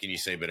come back and you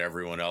say, but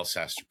everyone else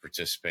has to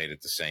participate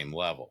at the same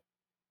level.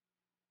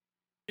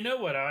 You know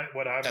what I've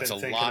That's been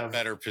thinking a lot of?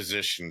 better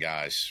position,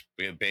 guys.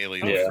 We have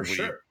Bailey. Oh, for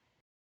sure.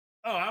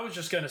 Oh, I was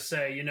just going to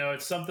say,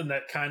 it's something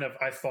that kind of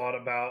I thought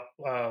about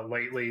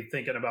lately,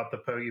 thinking about the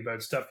pogie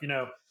boat stuff.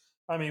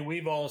 I mean,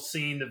 we've all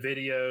seen the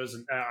videos,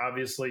 and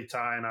obviously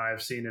Ty and I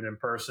have seen it in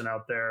person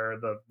out there.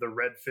 The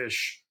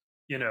redfish,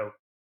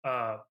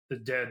 the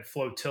dead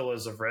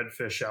flotillas of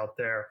redfish out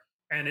there,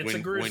 and it's a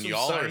gruesome when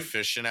y'all sight. are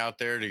fishing out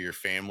there, do your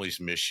families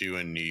miss you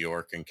in New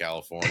York and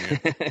California?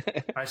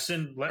 I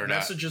send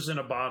messages in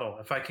a bottle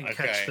if I can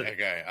catch the.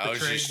 Okay, I was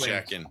just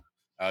checking.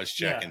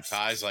 Yeah.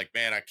 Ty's like,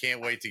 man, I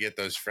can't wait to get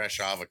those fresh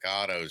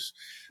avocados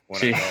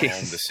when I go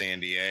home to San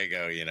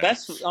Diego.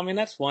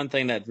 That's one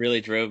thing that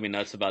really drove me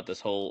nuts about this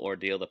whole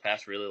ordeal the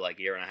past really like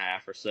year and a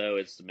half or so.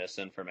 Is the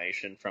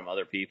misinformation from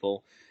other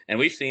people, and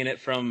we've seen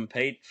it from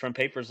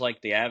papers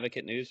like the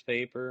Advocate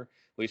newspaper.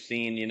 We've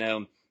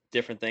seen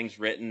different things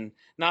written,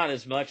 not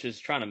as much as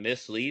trying to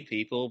mislead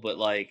people, but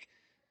like,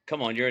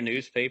 come on, you're a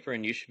newspaper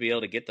and you should be able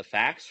to get the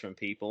facts from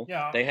people.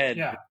 Yeah, they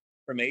had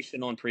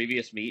information on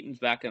previous meetings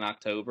back in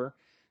October.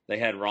 They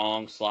had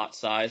wrong slot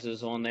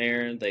sizes on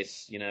there. They,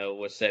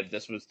 was said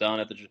this was done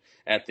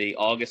at the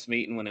August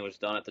meeting when it was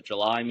done at the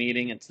July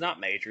meeting. It's not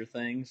major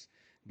things,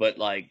 but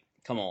like,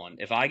 come on.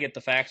 If I get the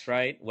facts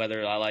right,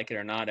 whether I like it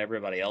or not,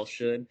 everybody else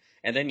should.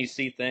 And then you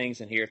see things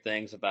and hear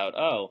things about,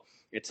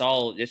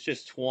 it's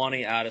just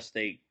 20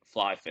 out-of-state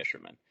fly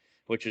fishermen,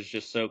 which is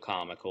just so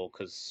comical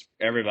because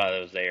everybody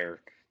that was there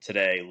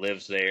today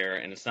lives there,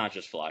 and it's not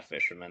just fly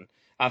fishermen.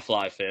 I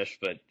fly fish,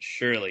 but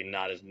surely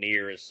not as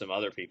near as some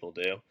other people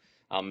do.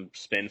 I'm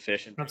spin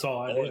fishing. That's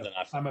all I do.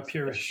 I'm a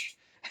purist.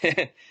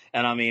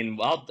 And I mean,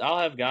 I'll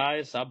have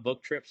guys. I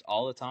book trips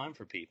all the time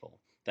for people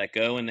that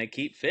go and they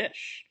keep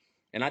fish,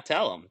 and I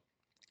tell them,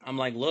 I'm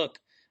like, look,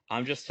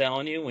 I'm just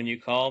telling you, when you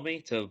call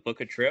me to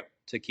book a trip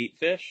to keep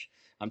fish,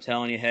 I'm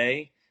telling you,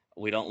 hey,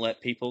 we don't let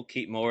people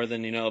keep more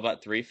than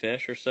about 3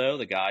 fish or so.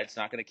 The guide's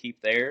not going to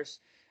keep theirs.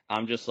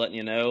 I'm just letting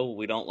you know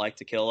we don't like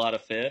to kill a lot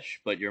of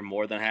fish, but you're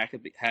more than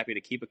happy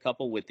to keep a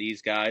couple with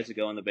these guys that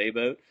go in the bay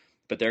boat.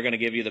 But they're going to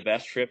give you the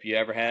best trip you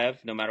ever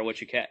have, no matter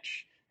what you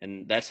catch.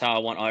 And that's how I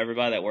want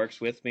everybody that works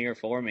with me or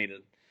for me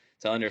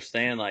to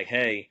understand, like,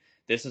 hey,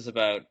 this is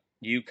about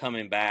you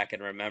coming back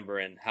and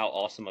remembering how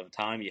awesome of a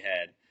time you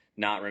had,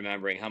 not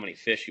remembering how many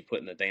fish you put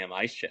in the damn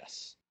ice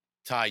chests.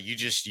 Ty, you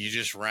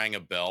just rang a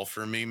bell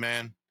for me,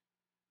 man.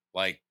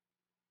 Like,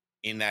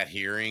 in that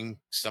hearing,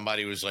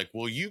 somebody was like,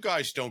 well, you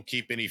guys don't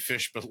keep any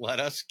fish, but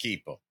let us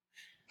keep them.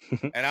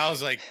 And I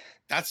was like,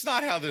 that's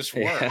not how this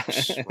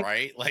works,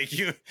 right? Like,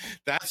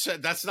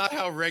 that's not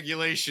how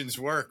regulations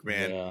work,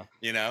 man.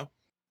 Yeah.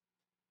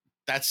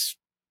 That's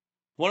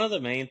one of the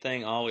main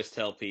thing I always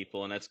tell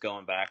people, and that's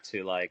going back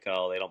to like,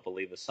 they don't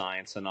believe the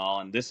science and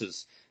all. And this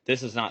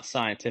is not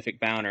scientific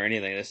bound or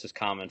anything. This is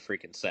common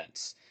freaking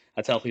sense.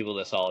 I tell people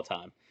this all the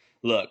time.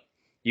 Look,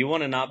 you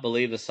want to not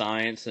believe the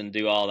science and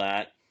do all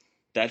that.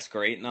 That's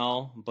great and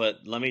all, but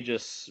let me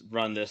just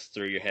run this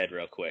through your head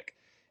real quick.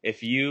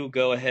 If you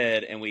go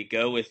ahead and we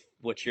go with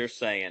what you're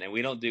saying and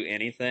we don't do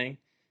anything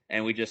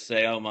and we just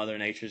say, oh, Mother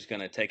Nature's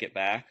going to take it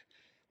back.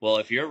 Well,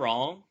 if you're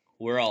wrong,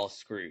 we're all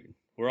screwed.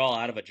 We're all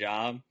out of a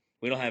job.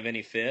 We don't have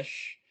any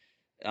fish.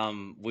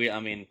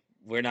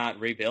 We're not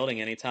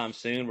rebuilding anytime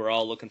soon. We're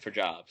all looking for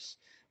jobs.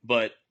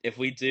 But if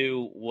we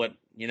do what,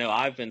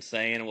 I've been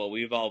saying, what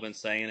we've all been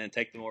saying, and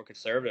take the more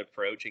conservative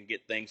approach and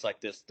get things like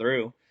this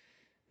through,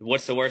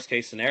 what's the worst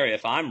case scenario?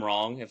 If I'm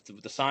wrong, if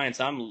the science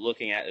I'm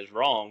looking at is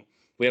wrong,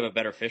 we have a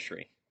better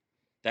fishery.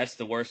 That's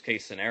the worst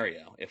case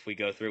scenario if we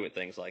go through with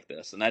things like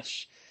this. And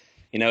that's,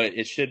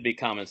 it should be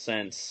common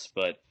sense,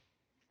 but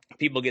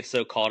people get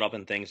so caught up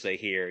in things they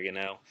hear,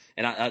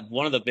 And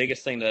one of the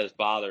biggest things that has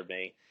bothered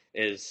me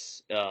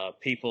is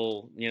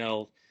people,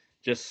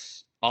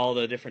 just all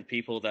the different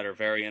people that are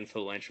very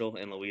influential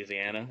in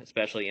Louisiana,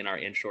 especially in our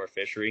inshore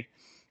fishery.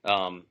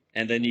 And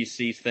then you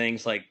see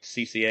things like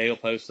CCA will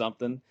post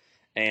something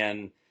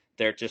and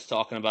they're just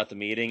talking about the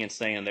meeting and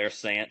saying their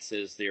stance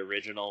is the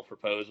original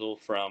proposal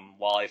from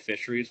Walleye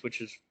Fisheries,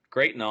 which is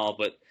great and all,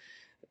 but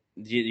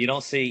you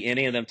don't see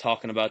any of them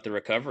talking about the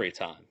recovery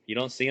time. You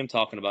don't see them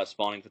talking about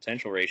spawning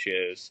potential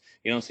ratios.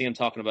 You don't see them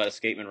talking about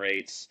escapement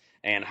rates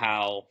and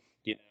how,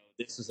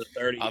 this is a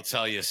 30. I'll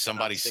tell you,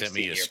 somebody sent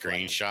me a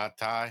screenshot,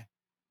 Ty.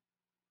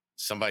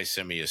 Somebody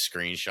sent me a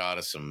screenshot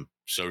of some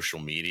social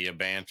media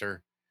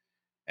banter,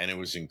 and it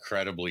was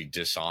incredibly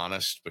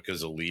dishonest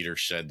because a leader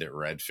said that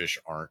redfish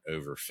aren't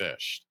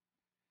overfished.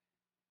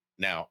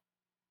 Now,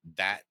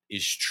 that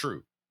is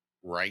true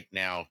right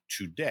now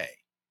today.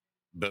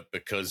 But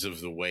because of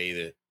the way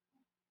that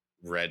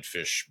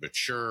redfish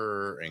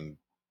mature and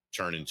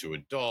turn into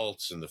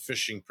adults and the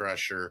fishing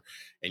pressure,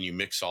 and you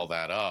mix all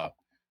that up,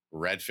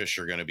 redfish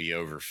are going to be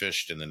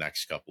overfished in the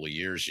next couple of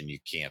years, and you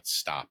can't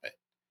stop it.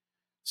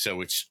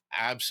 So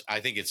I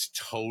think it's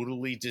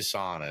totally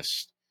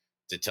dishonest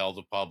to tell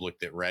the public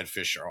that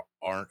redfish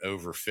aren't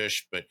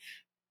overfished, but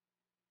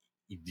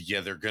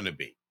yeah, they're going to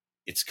be.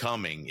 It's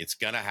coming. It's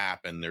going to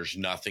happen. There's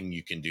nothing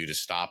you can do to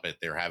stop it.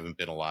 There haven't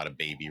been a lot of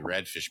baby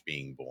redfish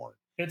being born.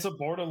 It's a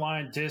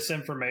borderline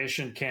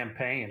disinformation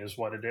campaign is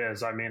what it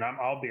is. I mean,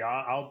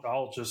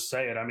 I'll just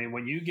say it. I mean,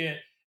 when you get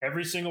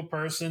every single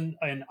person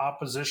in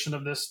opposition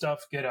of this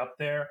stuff get up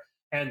there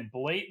and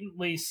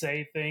blatantly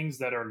say things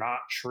that are not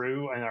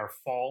true and are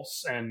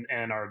false and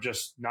are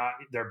just not,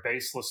 they're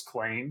baseless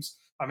claims.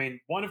 I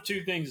mean, one of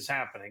two things is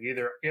happening.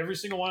 Either every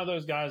single one of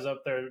those guys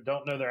up there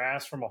don't know their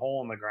ass from a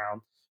hole in the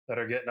ground that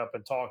are getting up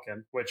and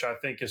talking, which I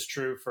think is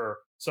true for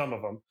some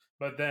of them.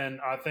 But then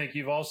I think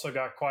you've also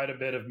got quite a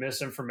bit of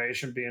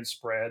misinformation being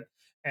spread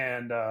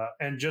and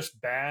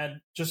just bad,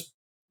 just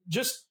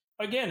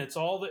again,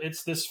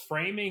 it's this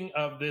framing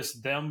of this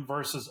them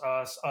versus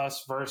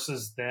us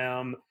versus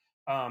them,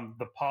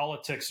 the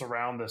politics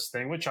around this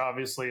thing, which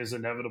obviously is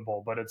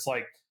inevitable, but it's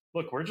like,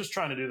 look, we're just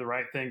trying to do the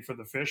right thing for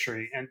the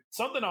fishery. And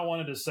something I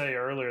wanted to say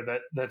earlier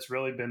that's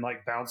really been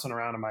like bouncing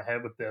around in my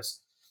head with this.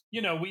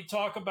 You know, we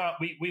talk about,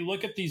 we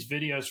look at these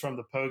videos from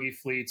the pogie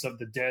fleets of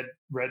the dead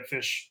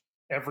redfish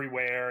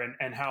everywhere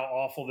and how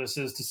awful this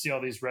is to see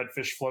all these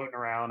redfish floating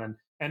around.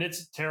 And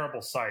it's a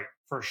terrible sight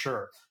for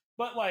sure.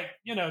 But like,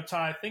 you know,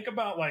 Ty, think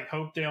about like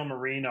Hopedale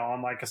Marina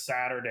on like a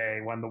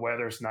Saturday when the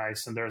weather's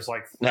nice and there's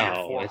like 300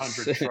 or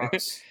 400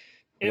 trucks.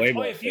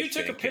 If you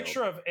took a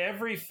picture of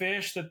every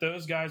fish that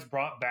those guys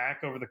brought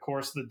back over the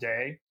course of the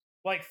day,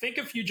 like think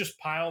if you just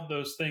piled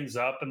those things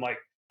up and like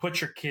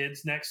put your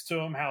kids next to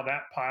them, how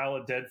that pile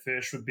of dead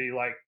fish would be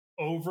like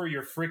over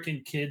your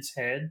freaking kid's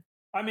head.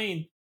 I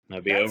mean,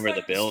 that'd be over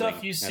like the building.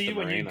 Stuff you see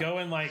when you go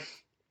in like,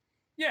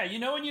 yeah, you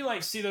know, when you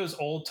like see those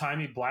old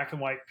timey black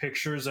and white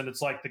pictures and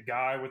it's like the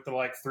guy with the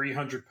like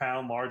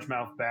 300-pound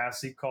largemouth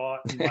bass he caught.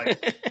 And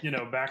like, you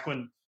know, back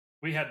when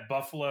we had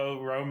buffalo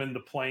roaming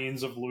the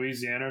plains of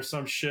Louisiana or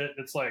some shit.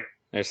 It's like,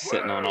 they're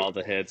sitting on all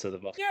the heads of the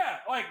buffalo. Yeah,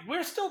 like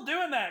we're still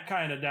doing that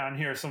kind of down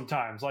here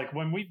sometimes. Like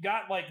when we've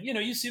got like, you know,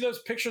 you see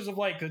those pictures of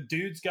like a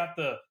dude's got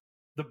the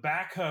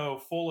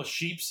backhoe full of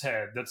sheep's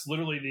head. That's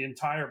literally the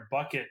entire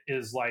bucket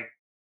is like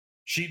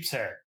sheep's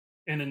head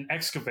in an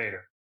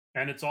excavator.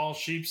 And it's all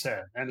sheep's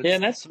head. And yeah,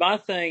 and that's my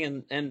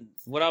thing. And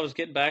what I was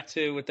getting back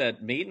to with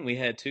that meeting we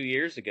had 2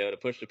 years ago to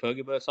push the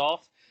pogie boats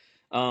off,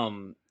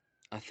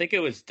 I think it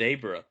was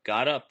Daybrook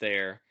got up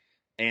there,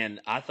 and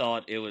I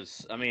thought it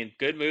was, I mean,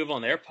 good move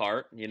on their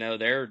part. You know,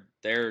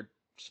 they're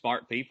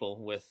smart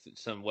people with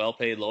some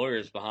well-paid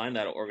lawyers behind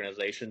that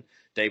organization,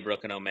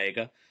 Daybrook and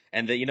Omega.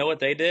 And you know what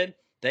they did?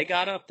 They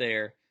got up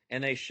there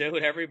and they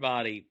showed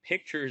everybody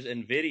pictures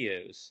and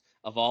videos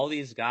of all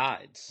these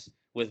guides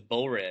with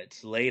bull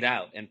reds laid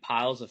out and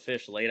piles of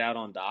fish laid out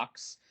on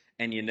docks.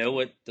 And you know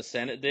what the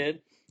Senate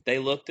did? They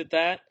looked at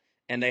that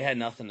and they had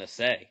nothing to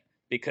say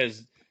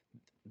because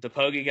the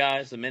pogie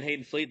guys, the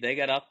Menhaden fleet, they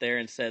got up there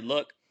and said,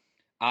 look,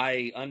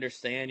 I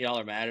understand y'all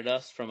are mad at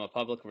us from a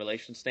public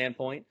relations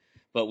standpoint,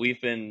 but we've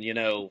been, you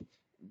know,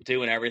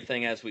 doing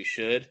everything as we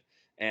should.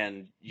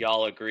 And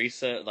y'all agree,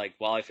 so like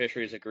Walleye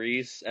Fisheries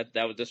agrees.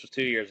 This was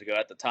 2 years ago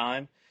at the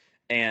time.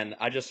 And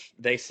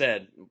they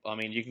said, I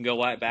mean, you can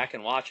go back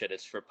and watch it.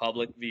 It's for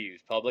public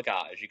views, public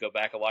eyes. You go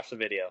back and watch the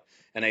video.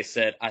 And they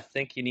said, I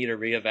think you need to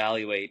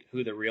reevaluate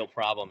who the real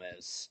problem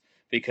is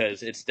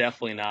because it's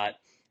definitely not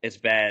as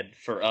bad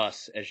for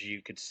us as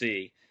you could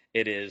see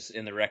it is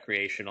in the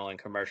recreational and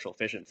commercial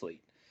fishing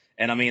fleet.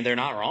 And I mean, they're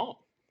not wrong.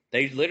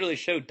 They literally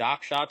showed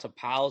dock shots of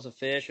piles of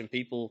fish and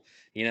people,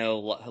 you know,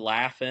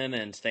 laughing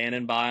and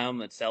standing by them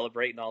and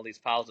celebrating all these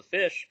piles of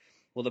fish.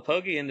 Well, the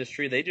pogie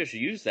industry, they just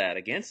use that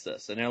against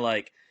us. And they're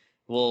like,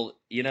 well,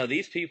 you know,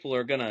 these people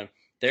are going to,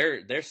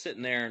 they're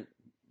sitting there,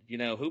 you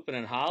know, hooping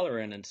and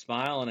hollering and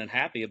smiling and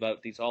happy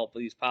about these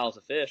piles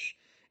of fish.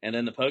 And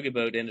then the pogie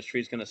boat industry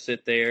is going to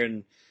sit there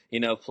and, you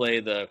know, play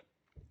the,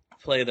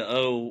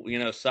 oh, you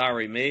know,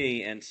 sorry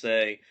me and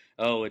say,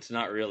 oh, it's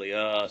not really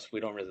us. We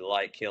don't really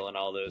like killing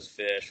all those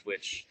fish,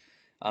 which,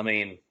 I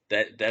mean,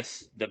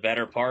 that's the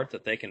better part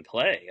that they can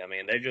play. I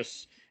mean,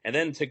 and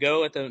then to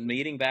go at the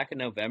meeting back in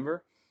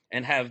November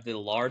and have the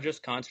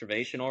largest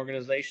conservation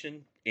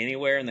organization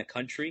anywhere in the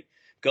country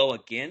go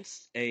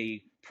against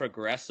a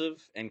progressive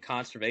and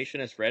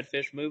conservationist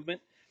redfish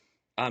movement.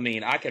 I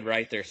mean, I could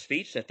write their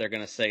speech that they're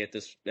going to say at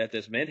this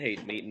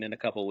Menhaden meeting in a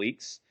couple of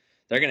weeks.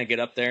 They're going to get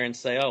up there and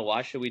say, oh,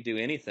 why should we do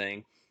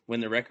anything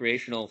when the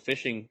recreational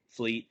fishing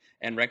fleet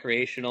and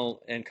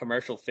recreational and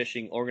commercial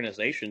fishing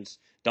organizations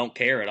don't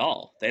care at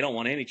all? They don't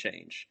want any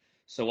change.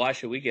 So why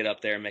should we get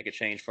up there and make a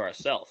change for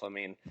ourselves? I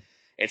mean,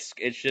 it's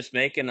just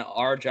making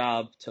our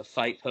job to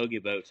fight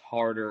pogie boats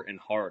harder and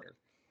harder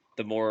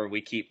the more we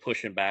keep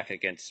pushing back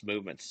against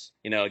movements,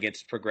 you know,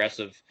 against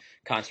progressive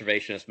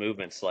conservationist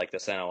movements like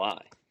this NOI.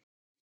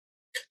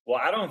 Well,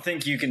 I don't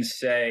think you can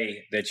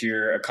say that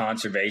you're a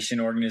conservation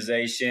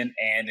organization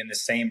and in the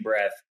same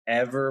breath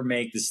ever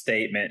make the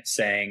statement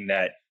saying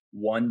that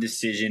one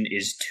decision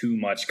is too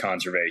much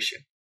conservation.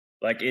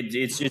 Like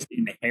it's just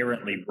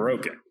inherently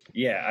broken.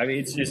 Yeah, I mean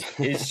it's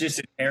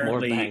just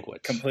inherently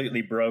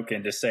completely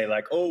broken to say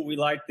like, oh, we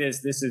like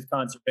this is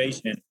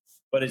conservation,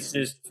 but it's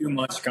just too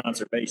much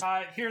conservation.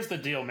 Here's the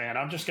deal, man.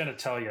 I'm just going to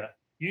tell you.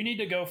 You need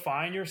to go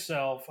find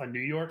yourself a New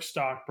York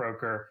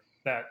stockbroker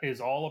that is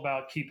all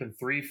about keeping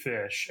 3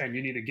 fish, and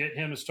you need to get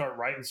him to start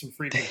writing some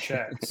freaking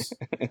checks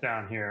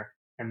down here,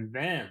 and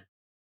then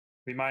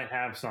we might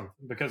have something.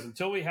 Because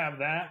until we have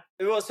that,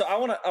 well, so I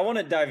want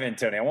to dive in,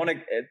 Tony.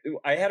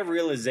 I had a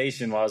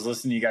realization while I was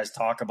listening to you guys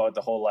talk about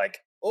the whole like,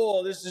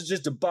 oh, this is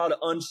just about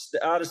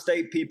out of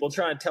state people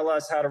trying to tell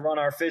us how to run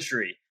our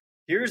fishery.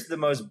 Here's the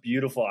most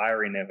beautiful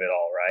irony of it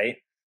all, right?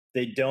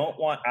 They don't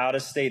want out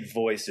of state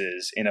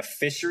voices in a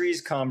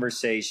fisheries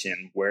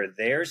conversation where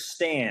their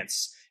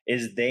stance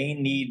is they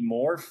need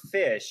more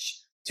fish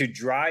to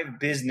drive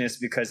business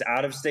because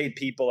out of state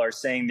people are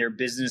saying their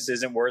business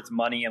isn't worth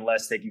money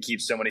unless they can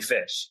keep so many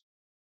fish.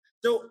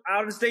 So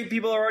out of state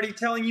people are already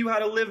telling you how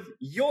to live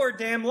your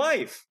damn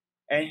life,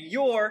 and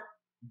you're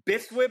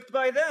bitch whipped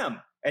by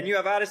them. And you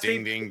have out of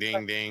state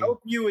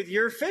help you with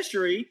your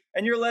fishery,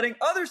 and you're letting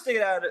other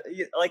state out.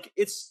 Like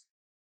it's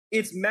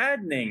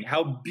maddening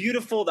how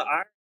beautiful the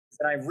irony is.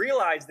 And I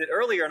realized it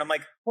earlier, and I'm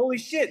like, holy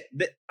shit!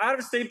 The out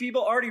of state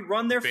people already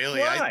run their Bailey,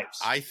 lives.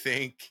 I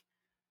think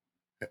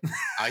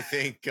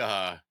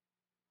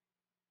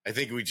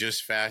we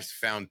just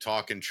found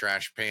Talking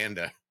Trash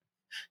Panda.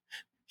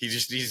 He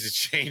just needs to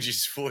change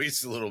his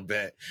voice a little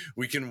bit.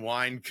 We can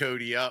wind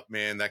Cody up,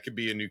 man. That could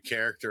be a new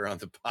character on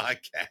the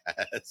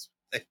podcast.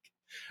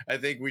 I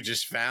think we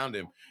just found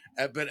him.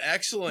 But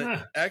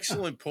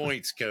excellent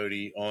points,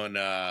 Cody, on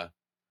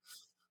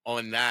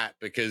that,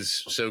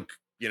 because so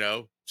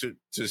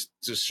to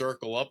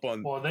circle up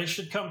on. Well, they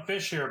should come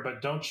fish here,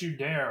 but don't you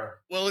dare.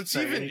 Well, it's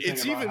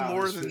even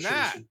more than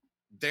that.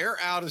 Their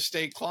out of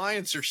state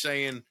clients are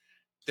saying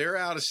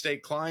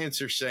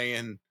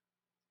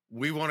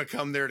we want to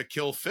come there to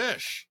kill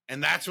fish.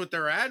 And that's what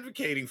they're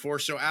advocating for.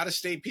 So out of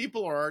state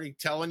people are already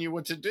telling you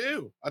what to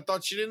do. I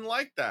thought you didn't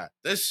like that.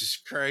 This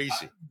is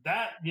crazy.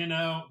 That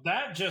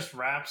just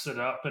wraps it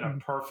up in a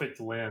perfect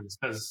lens,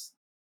 because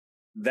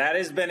that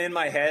has been in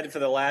my head for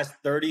the last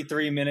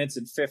 33 minutes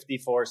and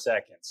 54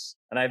 seconds.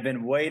 And I've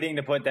been waiting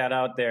to put that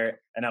out there,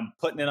 and I'm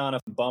putting it on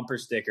a bumper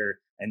sticker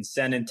and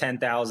sending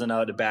 10,000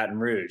 out to Baton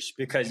Rouge,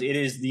 because it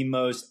is the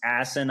most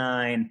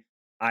asinine,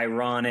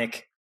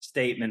 ironic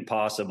statement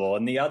possible.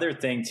 And the other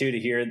thing too, to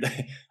hear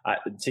that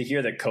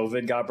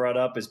COVID got brought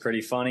up is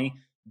pretty funny.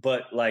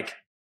 But like,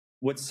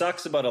 what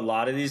sucks about a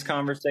lot of these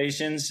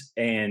conversations,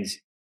 and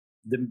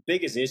the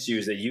biggest issue,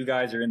 is that you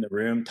guys are in the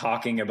room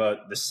talking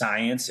about the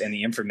science and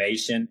the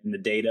information and the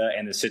data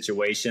and the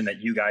situation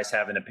that you guys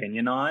have an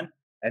opinion on,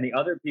 and the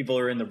other people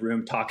are in the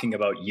room talking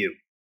about you,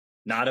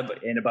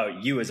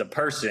 about you as a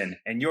person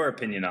and your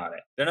opinion on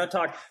it. They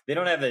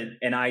don't have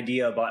an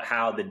idea about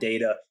how the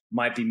data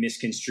might be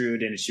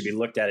misconstrued and it should be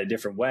looked at a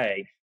different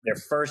way. Their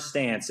first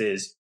stance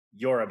is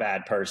you're a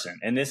bad person.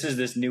 And this is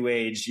this new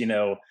age,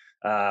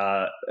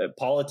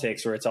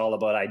 politics where it's all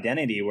about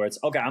identity, where it's,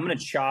 okay, I'm going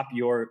to chop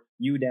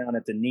you down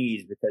at the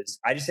knees because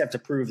I just have to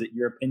prove that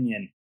your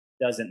opinion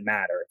doesn't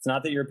matter. It's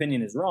not that your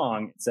opinion is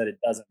wrong. It's that it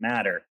doesn't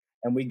matter.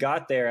 And we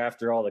got there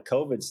after all the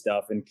COVID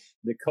stuff, and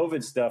the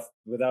COVID stuff,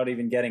 without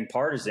even getting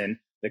partisan,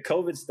 the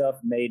COVID stuff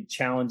made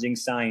challenging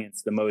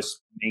science the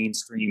most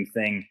mainstream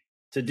thing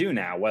to do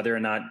now. Whether or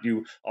not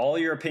all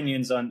your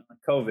opinions on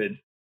COVID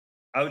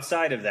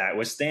outside of that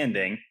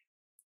withstanding,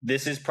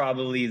 this is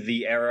probably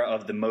the era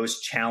of the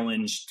most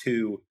challenge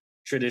to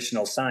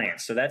traditional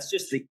science. So that's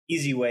just the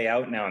easy way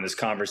out now in this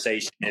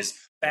conversation is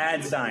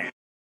bad science.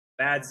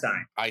 Bad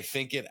science. I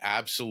think it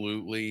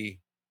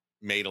absolutely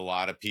made a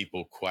lot of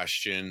people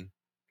question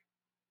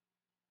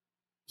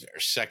or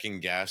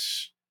second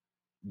guess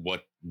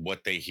what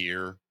they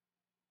hear,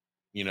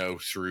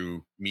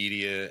 through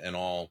media and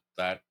all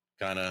that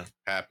kind of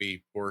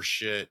happy horse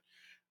shit.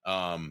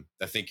 I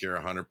think you're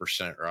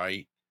 100%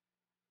 right,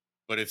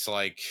 but it's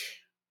like,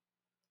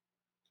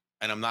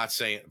 and I'm not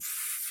saying,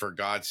 for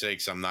God's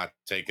sakes, I'm not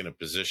taking a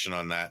position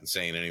on that and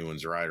saying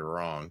anyone's right or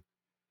wrong.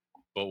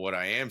 But what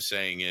I am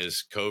saying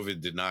is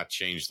COVID did not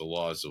change the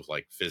laws of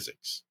like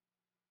physics.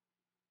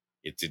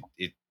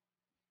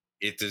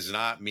 It does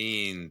not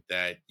mean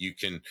that you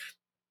can.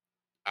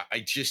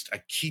 I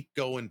keep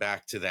going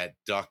back to that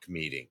duck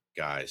meeting,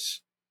 guys,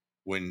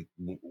 when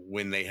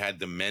they had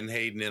the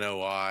Menhaden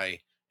NOI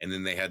and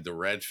then they had the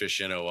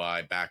Redfish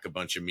NOI back a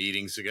bunch of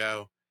meetings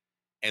ago,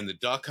 and the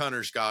duck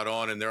hunters got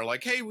on and they're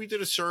like, hey, we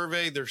did a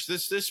survey. There's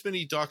this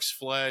many ducks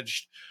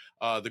fledged.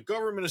 The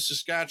government of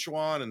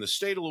Saskatchewan and the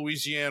state of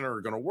Louisiana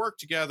are going to work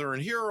together,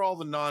 and here are all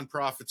the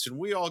nonprofits, and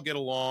we all get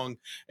along.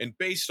 And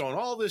based on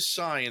all this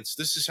science,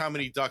 this is how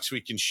many ducks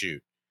we can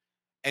shoot.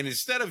 And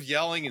instead of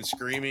yelling and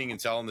screaming and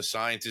telling the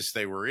scientists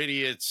they were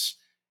idiots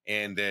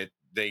and that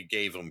they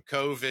gave them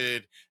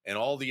COVID and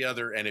all the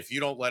other, and if you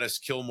don't let us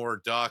kill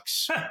more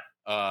ducks,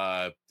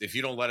 If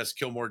you don't let us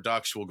kill more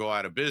ducks, we'll go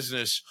out of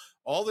business.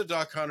 All the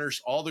duck hunters,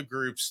 all the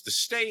groups, the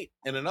state,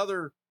 and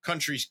another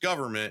country's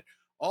government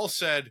all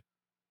said,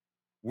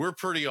 we're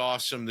pretty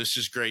awesome. This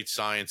is great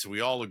science.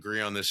 We all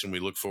agree on this, and we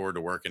look forward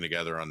to working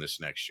together on this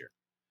next year.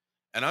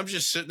 And I'm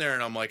just sitting there,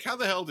 and I'm like, how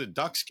the hell did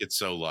ducks get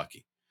so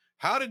lucky?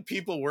 How did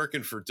people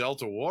working for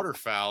Delta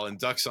Waterfowl and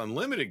Ducks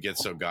Unlimited get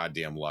so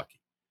goddamn lucky?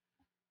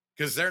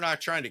 Because they're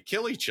not trying to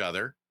kill each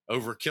other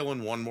over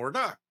killing one more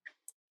duck.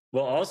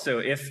 Well, also,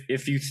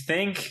 if you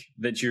think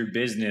that your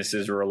business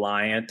is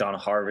reliant on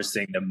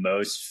harvesting the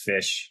most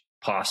fish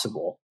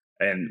possible,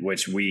 and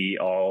which we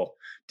all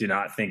do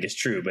not think is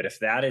true, but if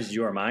that is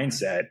your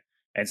mindset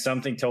and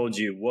something told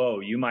you,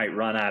 whoa, you might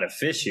run out of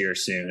fish here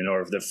soon,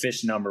 or the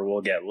fish number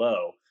will get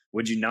low,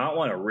 would you not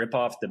want to rip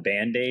off the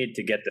Band-Aid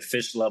to get the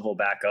fish level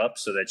back up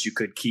so that you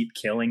could keep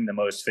killing the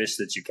most fish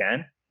that you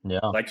can? Yeah.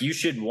 Like, you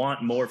should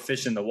want more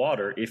fish in the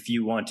water if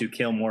you want to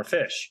kill more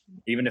fish,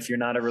 even if you're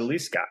not a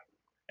release guy.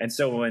 And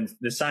so when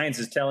the science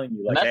is telling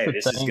you, like, hey,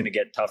 this is going to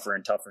get tougher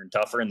and tougher and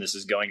tougher, and this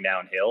is going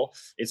downhill,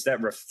 it's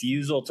that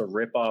refusal to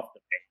rip off the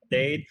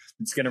Band-Aid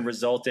that's going to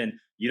result in,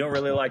 you don't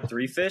really like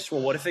 3 fish?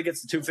 Well, what if it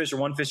gets to 2 fish or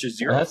 1 fish or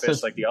 0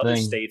 fish, like the other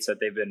states that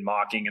they've been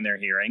mocking in their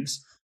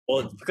hearings? Well,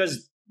 it's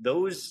because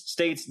those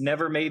states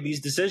never made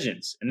these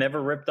decisions and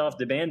never ripped off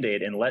the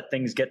Band-Aid and let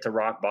things get to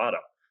rock bottom.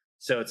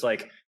 So it's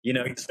like, you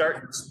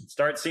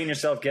start seeing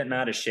yourself getting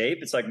out of shape.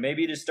 It's like,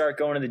 maybe you just start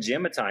going to the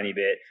gym a tiny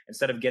bit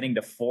instead of getting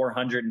to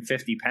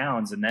 450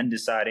 pounds and then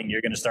deciding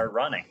you're going to start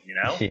running, you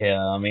know?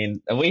 Yeah. I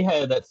mean, we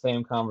had that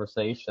same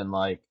conversation.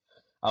 Like,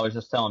 I was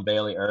just telling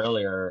Bailey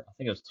earlier, I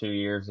think it was 2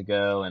 years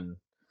ago, and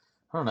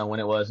I don't know when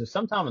it was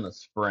sometime in the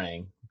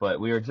spring, but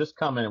we were just,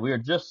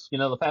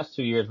 the past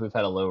 2 years we've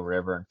had a low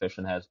river and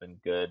fishing has been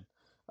good.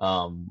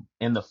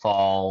 In the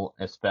fall,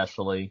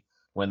 especially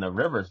when the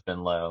river's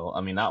been low.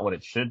 I mean, not what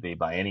it should be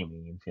by any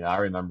means. I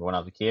remember when I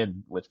was a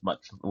kid with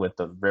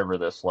the river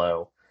this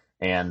low,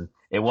 and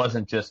it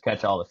wasn't just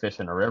catch all the fish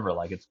in the river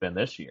like it's been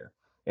this year.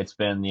 It's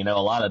been,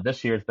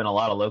 this year's been a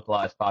lot of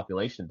localized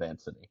population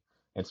density.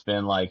 It's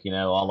been like, a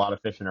lot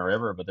of fish in the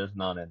river, but there's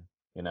none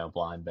in,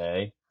 Blind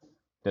Bay.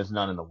 There's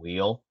none in the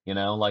Wheel,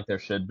 like there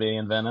should be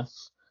in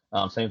Venice.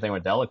 Same thing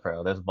with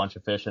Delacroix. There's a bunch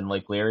of fish in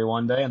Lake Leary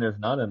one day, and there's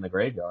none in the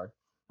graveyard.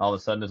 All of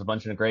a sudden, there's a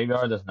bunch in the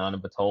graveyard. There's none in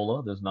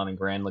Batola. There's none in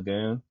Grand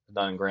Lagoon. There's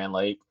none in Grand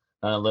Lake.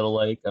 None in Little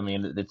Lake. I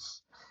mean,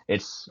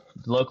 it's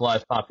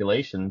localized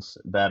populations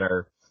that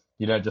are,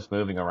 just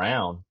moving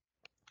around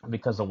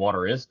because the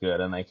water is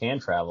good and they can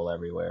travel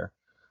everywhere.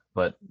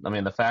 But I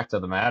mean, the fact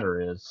of the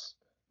matter is,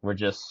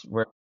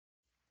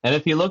 and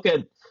if you look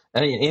at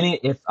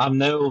I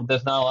know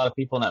there's not a lot of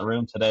people in that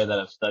room today that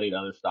have studied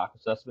other stock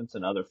assessments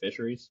and other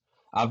fisheries.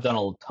 I've done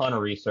a ton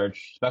of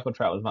research. Speckled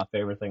trout was my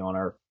favorite thing on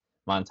earth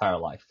my entire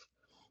life.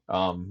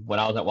 When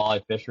I was at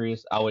Walleye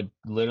Fisheries, I would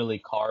literally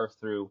carve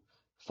through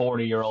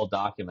 40-year-old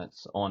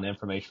documents on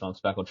information on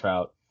speckled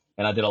trout.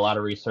 And I did a lot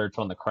of research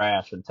on the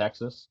crash in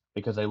Texas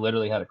because they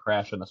literally had a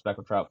crash in the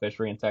speckled trout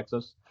fishery in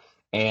Texas.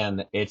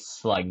 And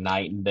it's like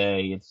night and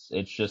day.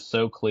 It's just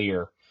so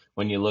clear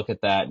when you look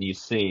at that and you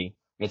see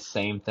it's the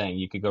same thing.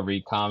 You could go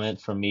read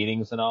comments from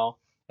meetings and all,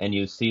 and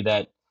you see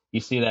that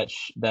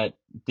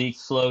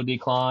slow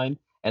decline,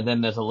 and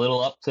then there's a little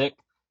uptick,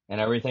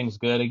 and everything's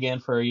good again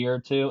for a year or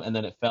two, and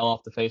then it fell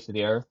off the face of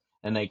the earth,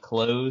 and they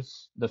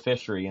closed the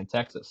fishery in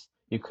Texas.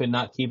 You could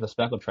not keep a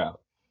speckled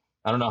trout.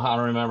 I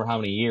don't remember how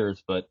many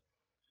years, but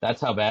that's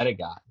how bad it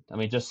got. I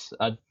mean,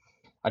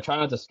 I try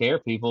not to scare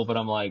people, but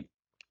I'm like,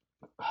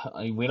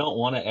 we don't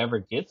want to ever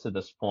get to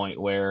this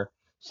point where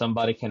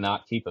somebody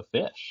cannot keep a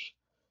fish.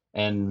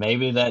 And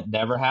maybe that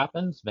never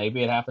happens.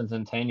 Maybe it happens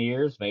in 10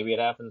 years. Maybe it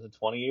happens in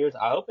 20 years.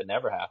 I hope it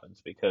never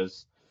happens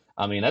because,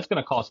 I mean, that's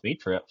going to cost me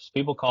trips.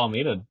 People call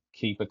me to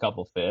keep a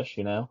couple fish,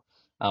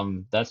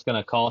 That's going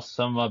to cost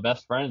some of my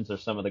best friends or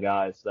some of the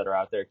guys that are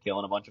out there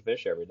killing a bunch of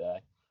fish every day.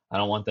 I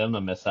don't want them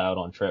to miss out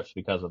on trips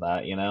because of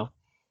that,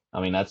 I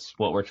mean, that's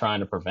what we're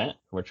trying to prevent.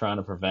 We're trying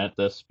to prevent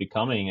this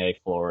becoming a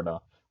Florida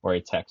or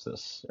a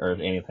Texas or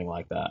anything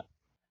like that.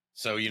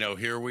 So,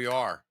 here we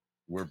are.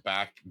 We're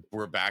back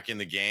in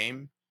the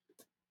game.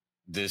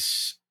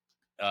 This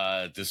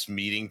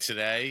meeting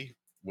today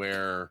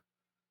where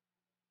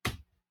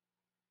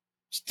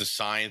the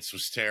science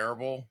was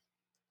terrible.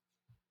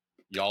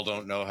 Y'all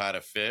don't know how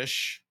to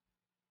fish.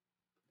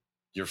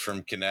 You're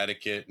from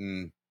Connecticut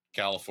and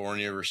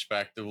California,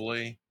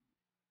 respectively.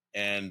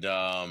 And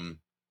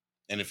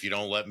if you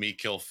don't let me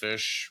kill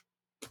fish,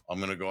 I'm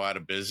going to go out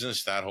of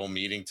business. That whole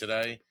meeting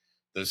today,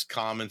 those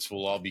comments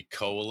will all be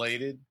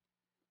collated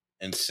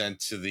and sent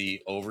to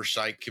the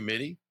oversight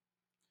committee.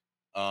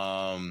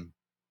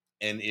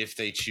 And if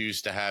they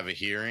choose to have a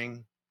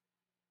hearing,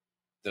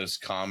 those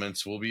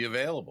comments will be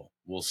available.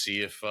 We'll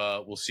see if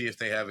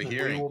they have a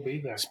hearing. We will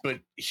be there. But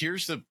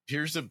here's the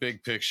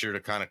big picture to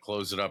kind of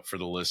close it up for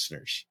the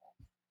listeners.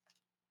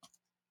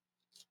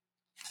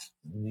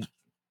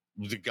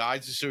 The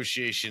Guides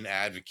Association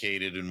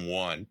advocated and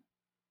won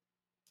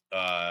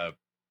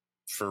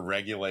for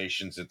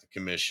regulations at the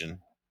commission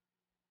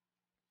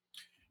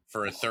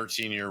for a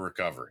 13-year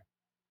recovery.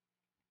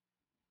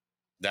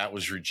 That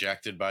was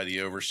rejected by the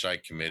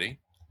oversight committee.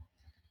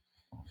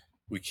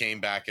 We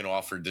came back and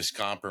offered this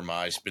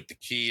compromise, but the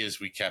key is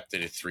we kept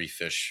it at 3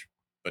 fish,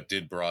 but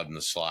did broaden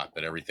the slot,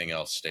 but everything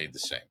else stayed the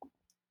same.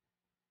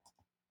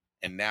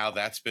 And now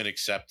that's been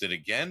accepted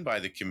again by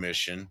the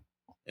commission,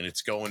 and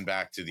it's going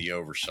back to the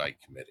oversight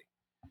committee.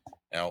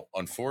 Now,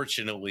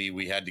 unfortunately,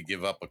 we had to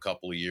give up a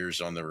couple of years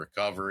on the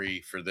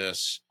recovery for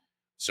this,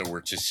 so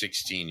we're to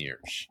 16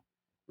 years.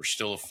 We're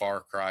still a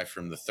far cry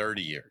from the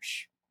 30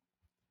 years.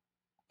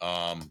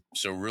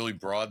 So really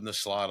broadened the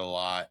slot a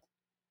lot,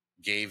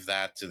 gave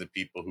that to the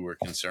people who were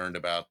concerned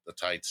about the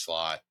tight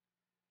slot,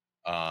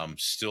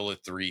 still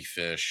at 3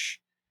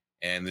 fish,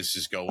 and this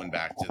is going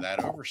back to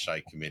that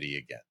oversight committee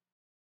again.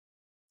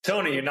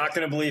 Tony, you're not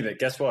going to believe it.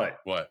 Guess what?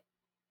 What?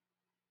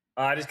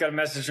 I just got a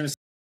message from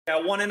I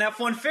won an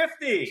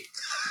F-150.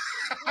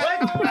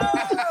 Let's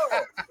go!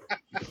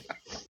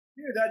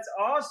 Dude, that's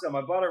awesome.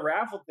 I bought a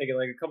raffle ticket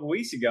like a couple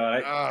weeks ago.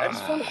 I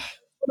just want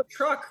a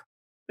truck.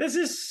 This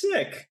is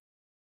sick.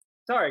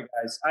 Sorry,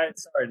 guys.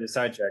 Sorry to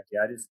sidetrack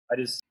you. I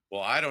just.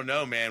 Well, I don't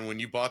know, man. When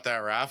you bought that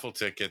raffle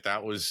ticket,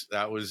 that was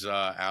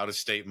out of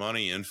state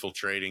money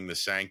infiltrating the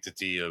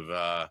sanctity of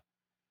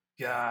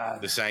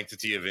the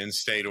sanctity of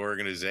in-state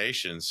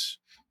organizations.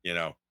 You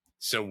know.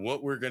 So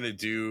what we're going to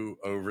do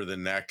over the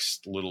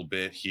next little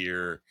bit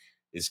here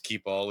is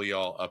keep all of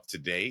y'all up to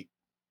date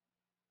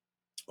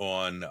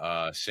on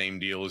same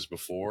deal as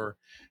before,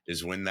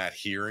 is when that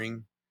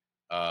hearing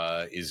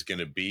is going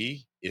to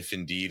be, if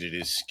indeed it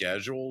is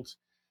scheduled.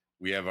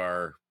 We have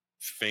our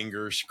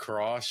fingers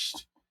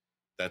crossed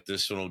that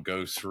this one will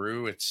go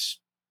through. It's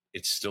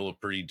still a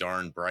pretty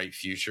darn bright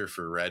future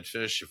for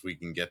redfish if we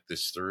can get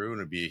this through,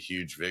 and it'll be a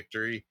huge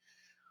victory.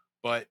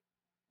 But,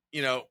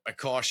 you know, I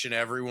caution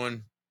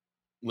everyone,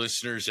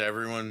 listeners,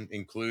 everyone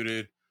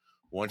included,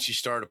 once you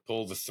start to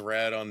pull the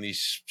thread on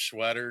these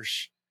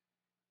sweaters,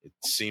 it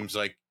seems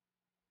like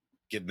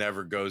it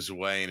never goes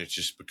away and it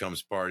just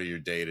becomes part of your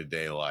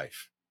day-to-day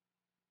life.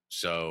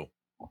 So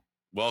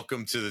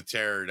welcome to the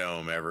Terror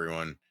Dome,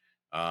 everyone.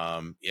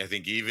 I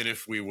think even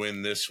if we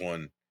win this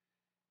one,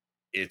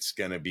 it's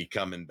going to be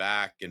coming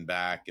back and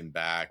back and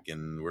back,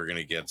 and we're going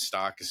to get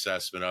stock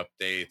assessment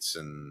updates,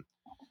 and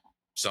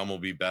some will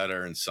be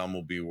better and some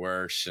will be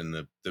worse. And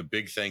the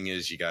big thing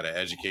is you got to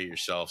educate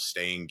yourself,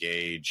 stay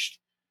engaged,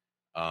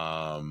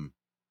 and,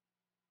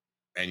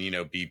 you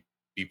know, be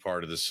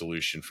part of the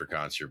solution for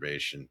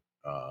conservation.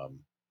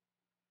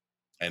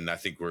 And I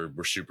think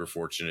we're super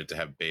fortunate to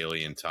have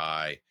Bailey and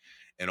Ty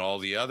and all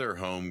the other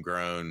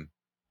homegrown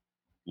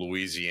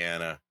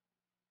Louisiana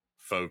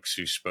folks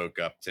who spoke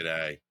up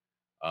today,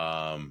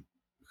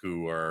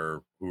 who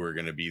are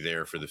going to be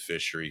there for the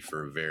fishery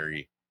for a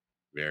very,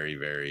 very,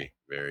 very,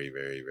 very,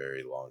 very,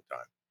 very long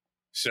time.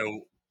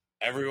 So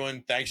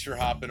everyone, thanks for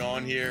hopping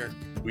on here.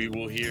 We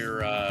will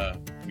hear,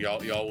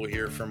 y'all will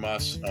hear from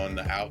us on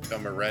the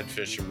outcome of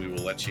redfish, and we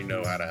will let you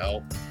know how to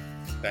help.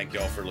 Thank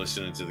y'all for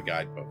listening to the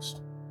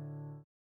Guidepost.